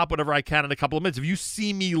to chop whatever I can in a couple of minutes. If you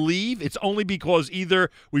see me leave, it's only because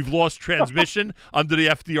either we've lost transmission under the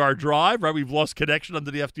FDR drive, right? We've lost connection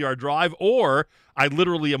under the FDR drive, or I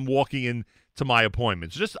literally am walking in to my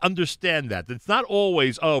appointments. Just understand that it's not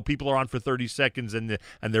always, people are on for 30 seconds and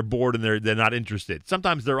they're bored and they're not interested.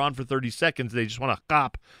 Sometimes they're on for 30 seconds and they just want to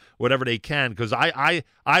cop whatever they can, because I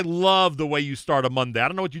love the way you start a Monday. I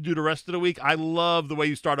don't know what you do the rest of the week. I love the way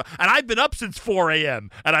you start, and I've been up since 4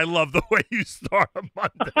 a.m. and I love the way you start a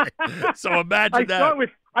Monday. So imagine that.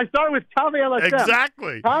 I start with Tavi LSM.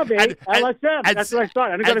 Exactly. Tavi LSM. That's what I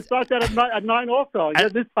start. I'm going to start that at 9 also.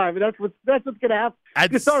 This time. That's what's going to happen. I'm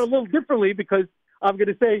going to start a little differently, because I'm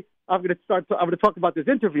going to talk about this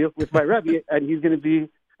interview with my Rebbe, and he's going to be,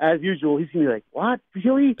 as usual, he's going to be like, "What?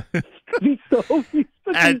 Really?" He's such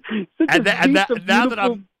a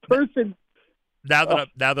beautiful person. Now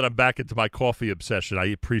that I'm back into my coffee obsession, I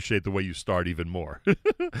appreciate the way you start even more.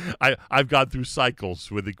 I've gone through cycles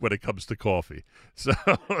when it comes to coffee. So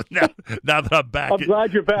now that I'm back, I'm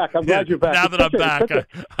glad you're back. Now that I'm back,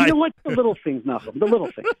 you like the little things, Malcolm. The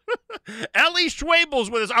little things. Ellie Schwabel's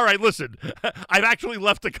with us. All right, listen. I've actually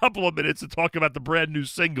left a couple of minutes to talk about the brand new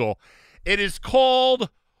single. It is called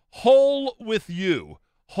 "Whole with You."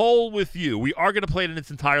 Whole with You. We are going to play it in its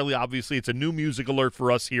entirety, obviously. It's a new music alert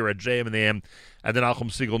for us here at JM and the AM and the Nachum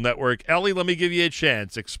Segal Network. Ellie, let me give you a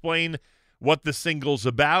chance. Explain what the single's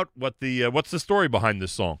about, what's the story behind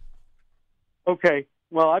this song. Okay.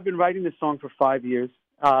 Well, I've been writing this song for 5 years.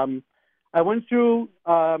 I went through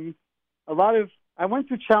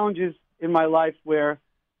challenges in my life where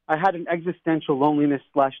I had an existential loneliness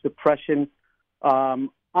 / depression on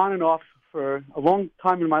and off for a long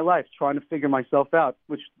time in my life, trying to figure myself out,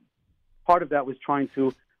 which part of that was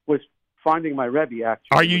finding my Rebbe,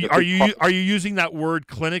 actually. Are you using that word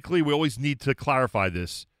clinically? We always need to clarify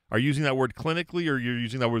this. Are you using that word clinically, or you're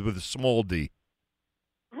using that word with a small d?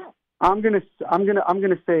 I'm gonna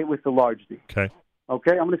say it with the large D. Okay.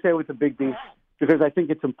 Okay. I'm gonna say it with the big D, because I think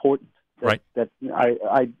it's important. That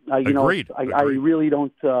I Agreed. I really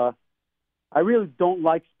don't. I really don't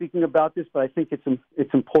like speaking about this, but I think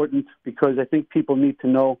it's important, because I think people need to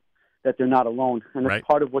know that they're not alone, and that's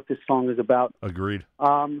part of what this song is about. Agreed.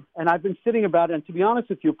 And I've been sitting about it, and to be honest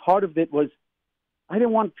with you, part of it was I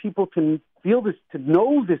didn't want people to feel this, to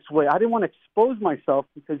know this way. I didn't want to expose myself,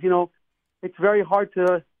 because it's very hard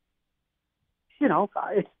to.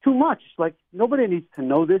 It's too much. Like, nobody needs to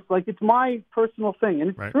know this. Like, it's my personal thing, and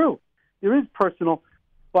it's true. It is personal,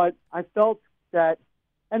 but I felt that.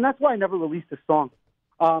 And that's why I never released a song,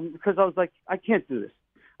 because I was like, I can't do this.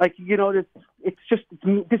 Like,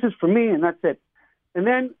 this is for me, and that's it. And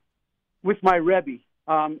then with my Rebbe,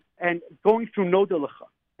 and going through Nodelecha,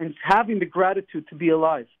 and having the gratitude to be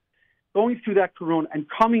alive, going through that corona and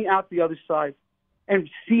coming out the other side, and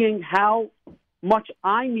seeing how much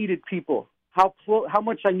I needed people, how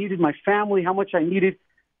much I needed my family, how much I needed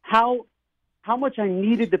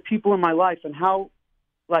the people in my life, and how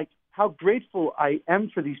grateful I am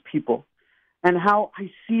for these people, and how I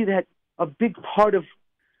see that a big part of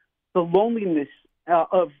the loneliness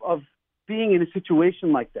of being in a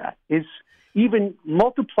situation like that is even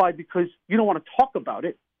multiplied because you don't want to talk about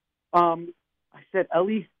it. I said,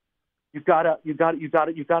 Ellie, you gotta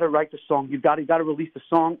write the song. You gotta release the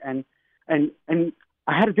song, and I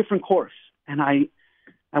had a different course, and I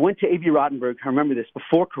went to Avi Rottenberg. I remember this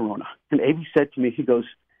before Corona, and Avi said to me, he goes,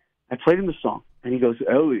 I played him the song, and he goes,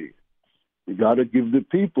 Ellie, you got to give the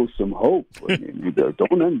people some hope. I mean,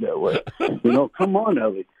 don't end that way. Come on,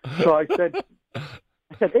 Ellie. So I said,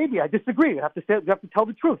 Avi, I disagree. You have to tell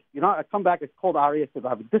the truth. I come back, it's called Ari. I said, I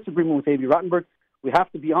have a disagreement with Avi Rottenberg. We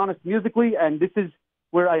have to be honest musically, and this is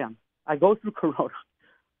where I am. I go through Corona.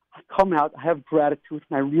 I come out, I have gratitude,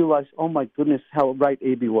 and I realize, oh my goodness, how right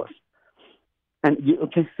Abi was. And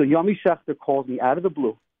okay, so Yami Schechter calls me out of the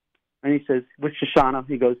blue, and he says, with Shoshana,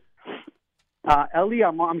 he goes, Eli,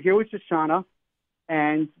 I'm here with Shoshana,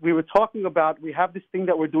 and we were talking about, we have this thing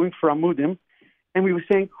that we're doing for Amudim, and we were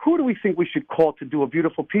saying, who do we think we should call to do a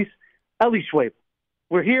beautiful piece? Eli Schwab.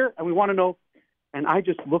 We're here, and we want to know. And I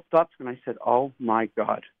just looked up, and I said, oh, my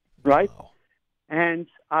God, right? Wow. And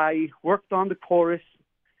I worked on the chorus,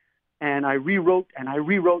 and I rewrote, and I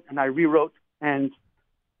rewrote, and I rewrote. And,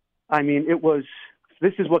 I mean,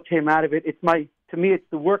 this is what came out of it. To me, it's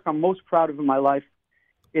the work I'm most proud of in my life.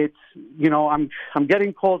 It's, I'm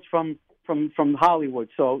getting calls from Hollywood,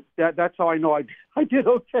 so that's how I know I did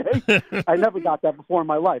okay. I never got that before in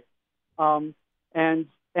my life. And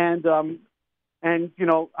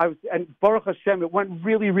Baruch Hashem, it went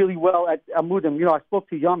really, really well at Amudim. I spoke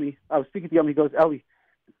to Yami. I was speaking to Yami. He goes, Eli,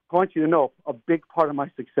 I want you to know a big part of my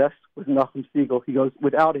success was Nachum Siegel. He goes,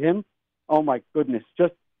 without him, oh my goodness.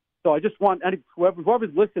 So I just want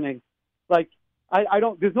whoever's listening, like, I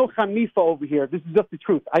don't, there's no chamifa over here. This is just the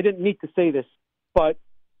truth. I didn't need to say this, but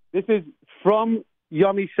this is from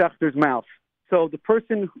Yami Schechter's mouth. So the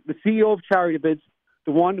the CEO of Charity Bids,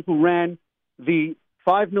 the one who ran the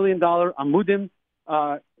 $5 million Amudim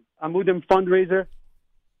fundraiser,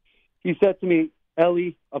 he said to me,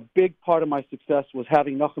 Eli, a big part of my success was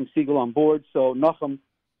having Nachum Siegel on board. So Nachum,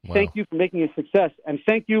 Thank you for making it a success, and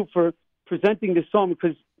thank you for presenting this song,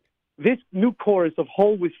 because this new chorus of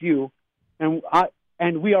Whole With You, and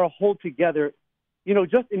we are whole together,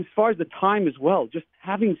 just as far as the time as well, just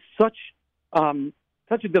having such a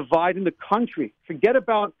divide in the country. Forget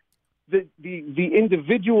about the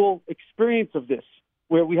individual experience of this,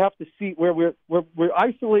 where we have to see where we're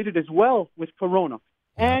isolated as well with Corona,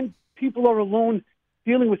 and people are alone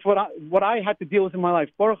dealing with what I had to deal with in my life.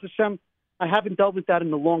 Baruch Hashem, I haven't dealt with that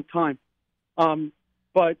in a long time,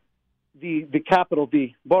 but the capital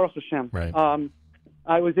D, Baruch Hashem. Right.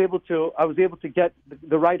 I was able to get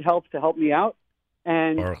the right help to help me out,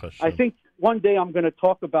 and I think one day I'm going to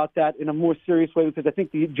talk about that in a more serious way, because I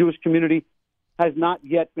think the Jewish community has not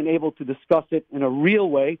yet been able to discuss it in a real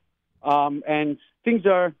way, and things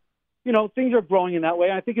are growing in that way.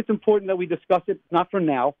 I think it's important that we discuss it, not for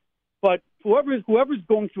now, but whoever's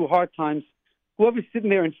going through hard times, whoever's sitting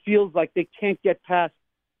there and feels like they can't get past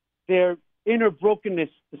their inner brokenness,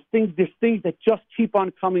 there's things that just keep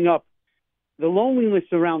on coming up. The loneliness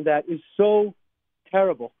around that is so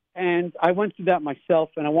terrible. And I went through that myself,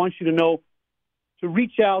 and I want you to know to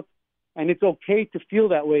reach out, and it's okay to feel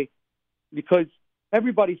that way, because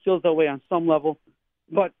everybody feels that way on some level,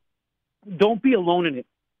 but don't be alone in it.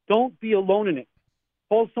 Don't be alone in it.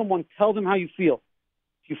 Call someone, tell them how you feel.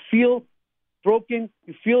 If you feel broken,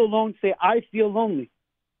 you feel alone, say, I feel lonely.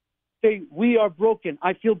 Say, we are broken,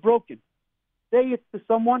 I feel broken. Say it to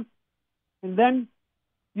someone, and then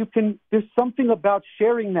there's something about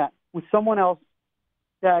sharing that with someone else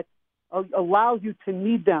that allows you to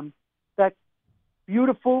need them. That's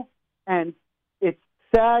beautiful, and it's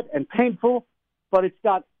sad and painful, but it's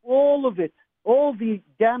got all of it, all the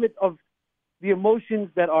gamut of the emotions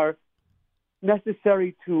that are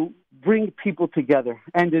necessary to bring people together.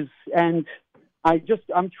 And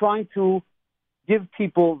I'm trying to give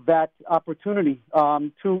people that opportunity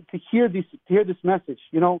to hear this message.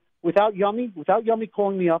 Without Yami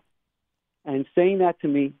calling me up and saying that to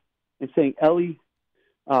me and saying, Eli,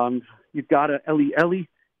 you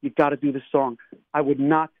gotta do this song, I would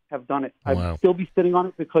not have done it. I'd still be sitting on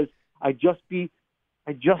it, because I'd just be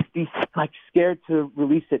like scared to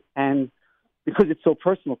release it, and because it's so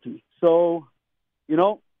personal to me. So,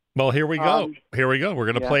 Well, here we go. We're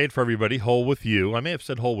going to play it for everybody. Whole With You. I may have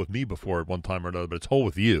said Whole With Me before at one time or another, but it's Whole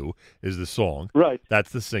With You is the song. Right.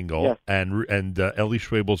 That's the single. Yes. And Eli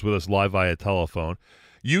Schwabel's with us live via telephone.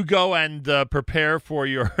 You go and prepare for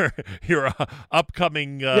your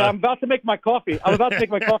upcoming. I'm about to make my coffee. I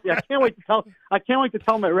can't wait to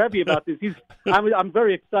tell my Rebbe about this. I'm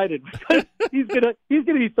very excited. he's gonna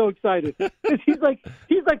be so excited. He's like,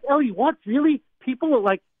 Eli, what, really? People are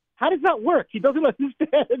like, how does that work? He doesn't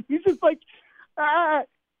understand. He's just like,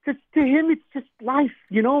 because to him it's just life,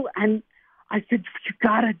 And I said, you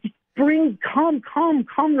gotta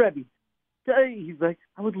come, Rebbe. He's like,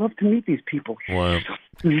 I would love to meet these people. Wow.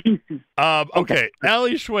 Okay,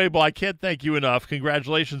 Eli Schwabel, I can't thank you enough.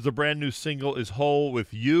 Congratulations. The brand new single is Whole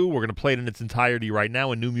With You. We're going to play it in its entirety right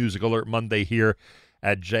now. A new Music Alert Monday here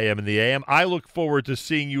at JM in the AM. I look forward to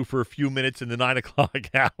seeing you for a few minutes in the 9 o'clock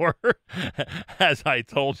hour, as I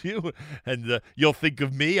told you. And you'll think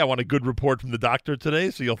of me. I want a good report from the doctor today,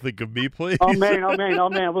 so you'll think of me, please. Oh, man.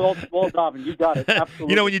 Well, Dobbin, you got it.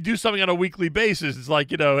 Absolutely. When you do something on a weekly basis, it's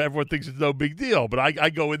like, everyone thinks it's no big deal. But I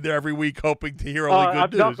go in there every week hoping to hear only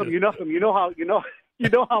good news. You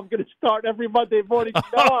know how I'm going to start every Monday morning.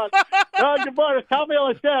 Come on. Good morning. Kamil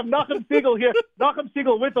Hashem. Nachum Siegel here. Nachum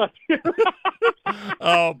Siegel with us.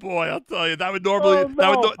 Oh boy, I'll tell you, that would normally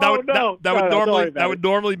that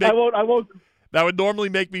would normally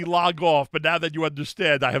make me log off. But now that you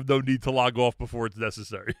understand, I have no need to log off before it's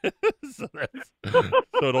necessary. so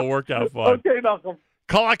it'll work out fine. Okay, Nachum.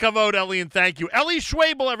 Kol hakavod, Ellie, and thank you. Ellie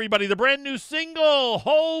Schwabel, everybody, the brand new single,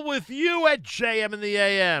 Hole With You at JM in the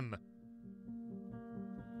AM.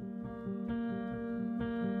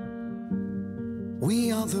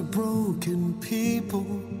 We are the broken people,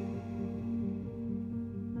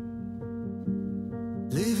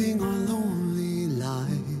 living our lonely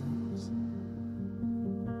lives.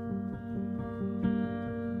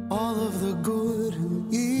 All of the good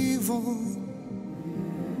and evil.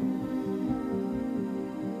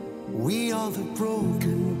 We are the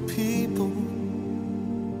broken people.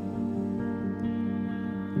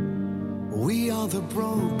 We are the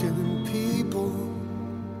broken people,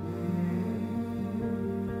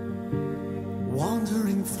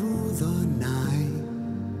 wandering through the night,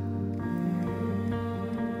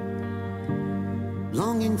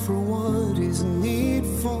 longing for what is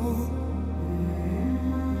needful.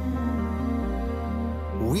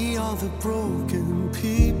 We are the broken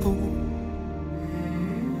people,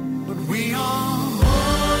 but we are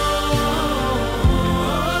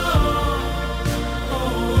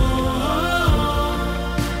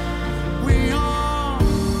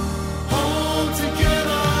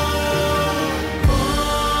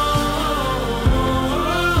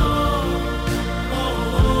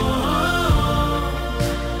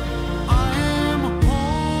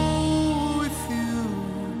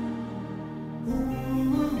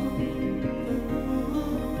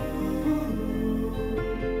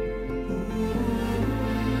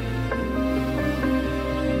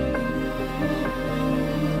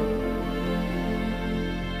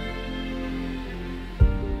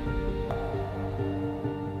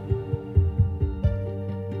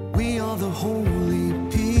the holy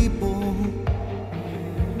people,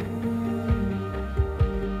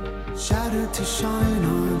 shattered to shine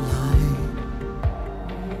our light,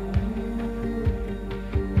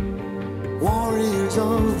 warriors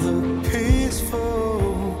of the peaceful.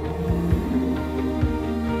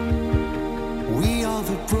 We are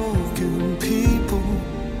the broken people,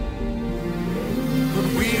 but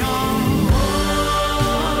we are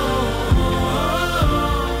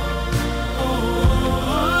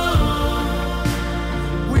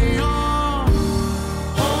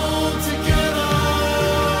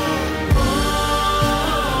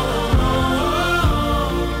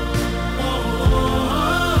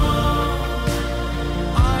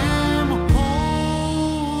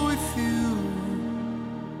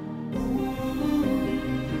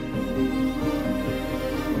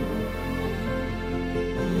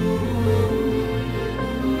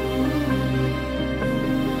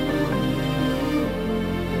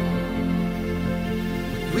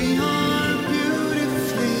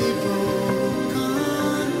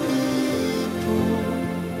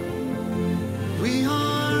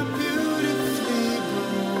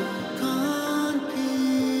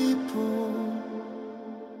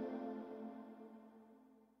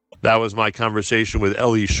That was my conversation with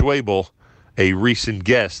Ellie Schwabel, a recent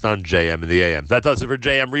guest on JM in the AM. That does it for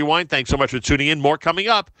JM Rewind. Thanks so much for tuning in. More coming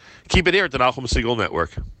up. Keep it here at the Nachum Siegel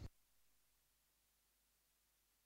Network.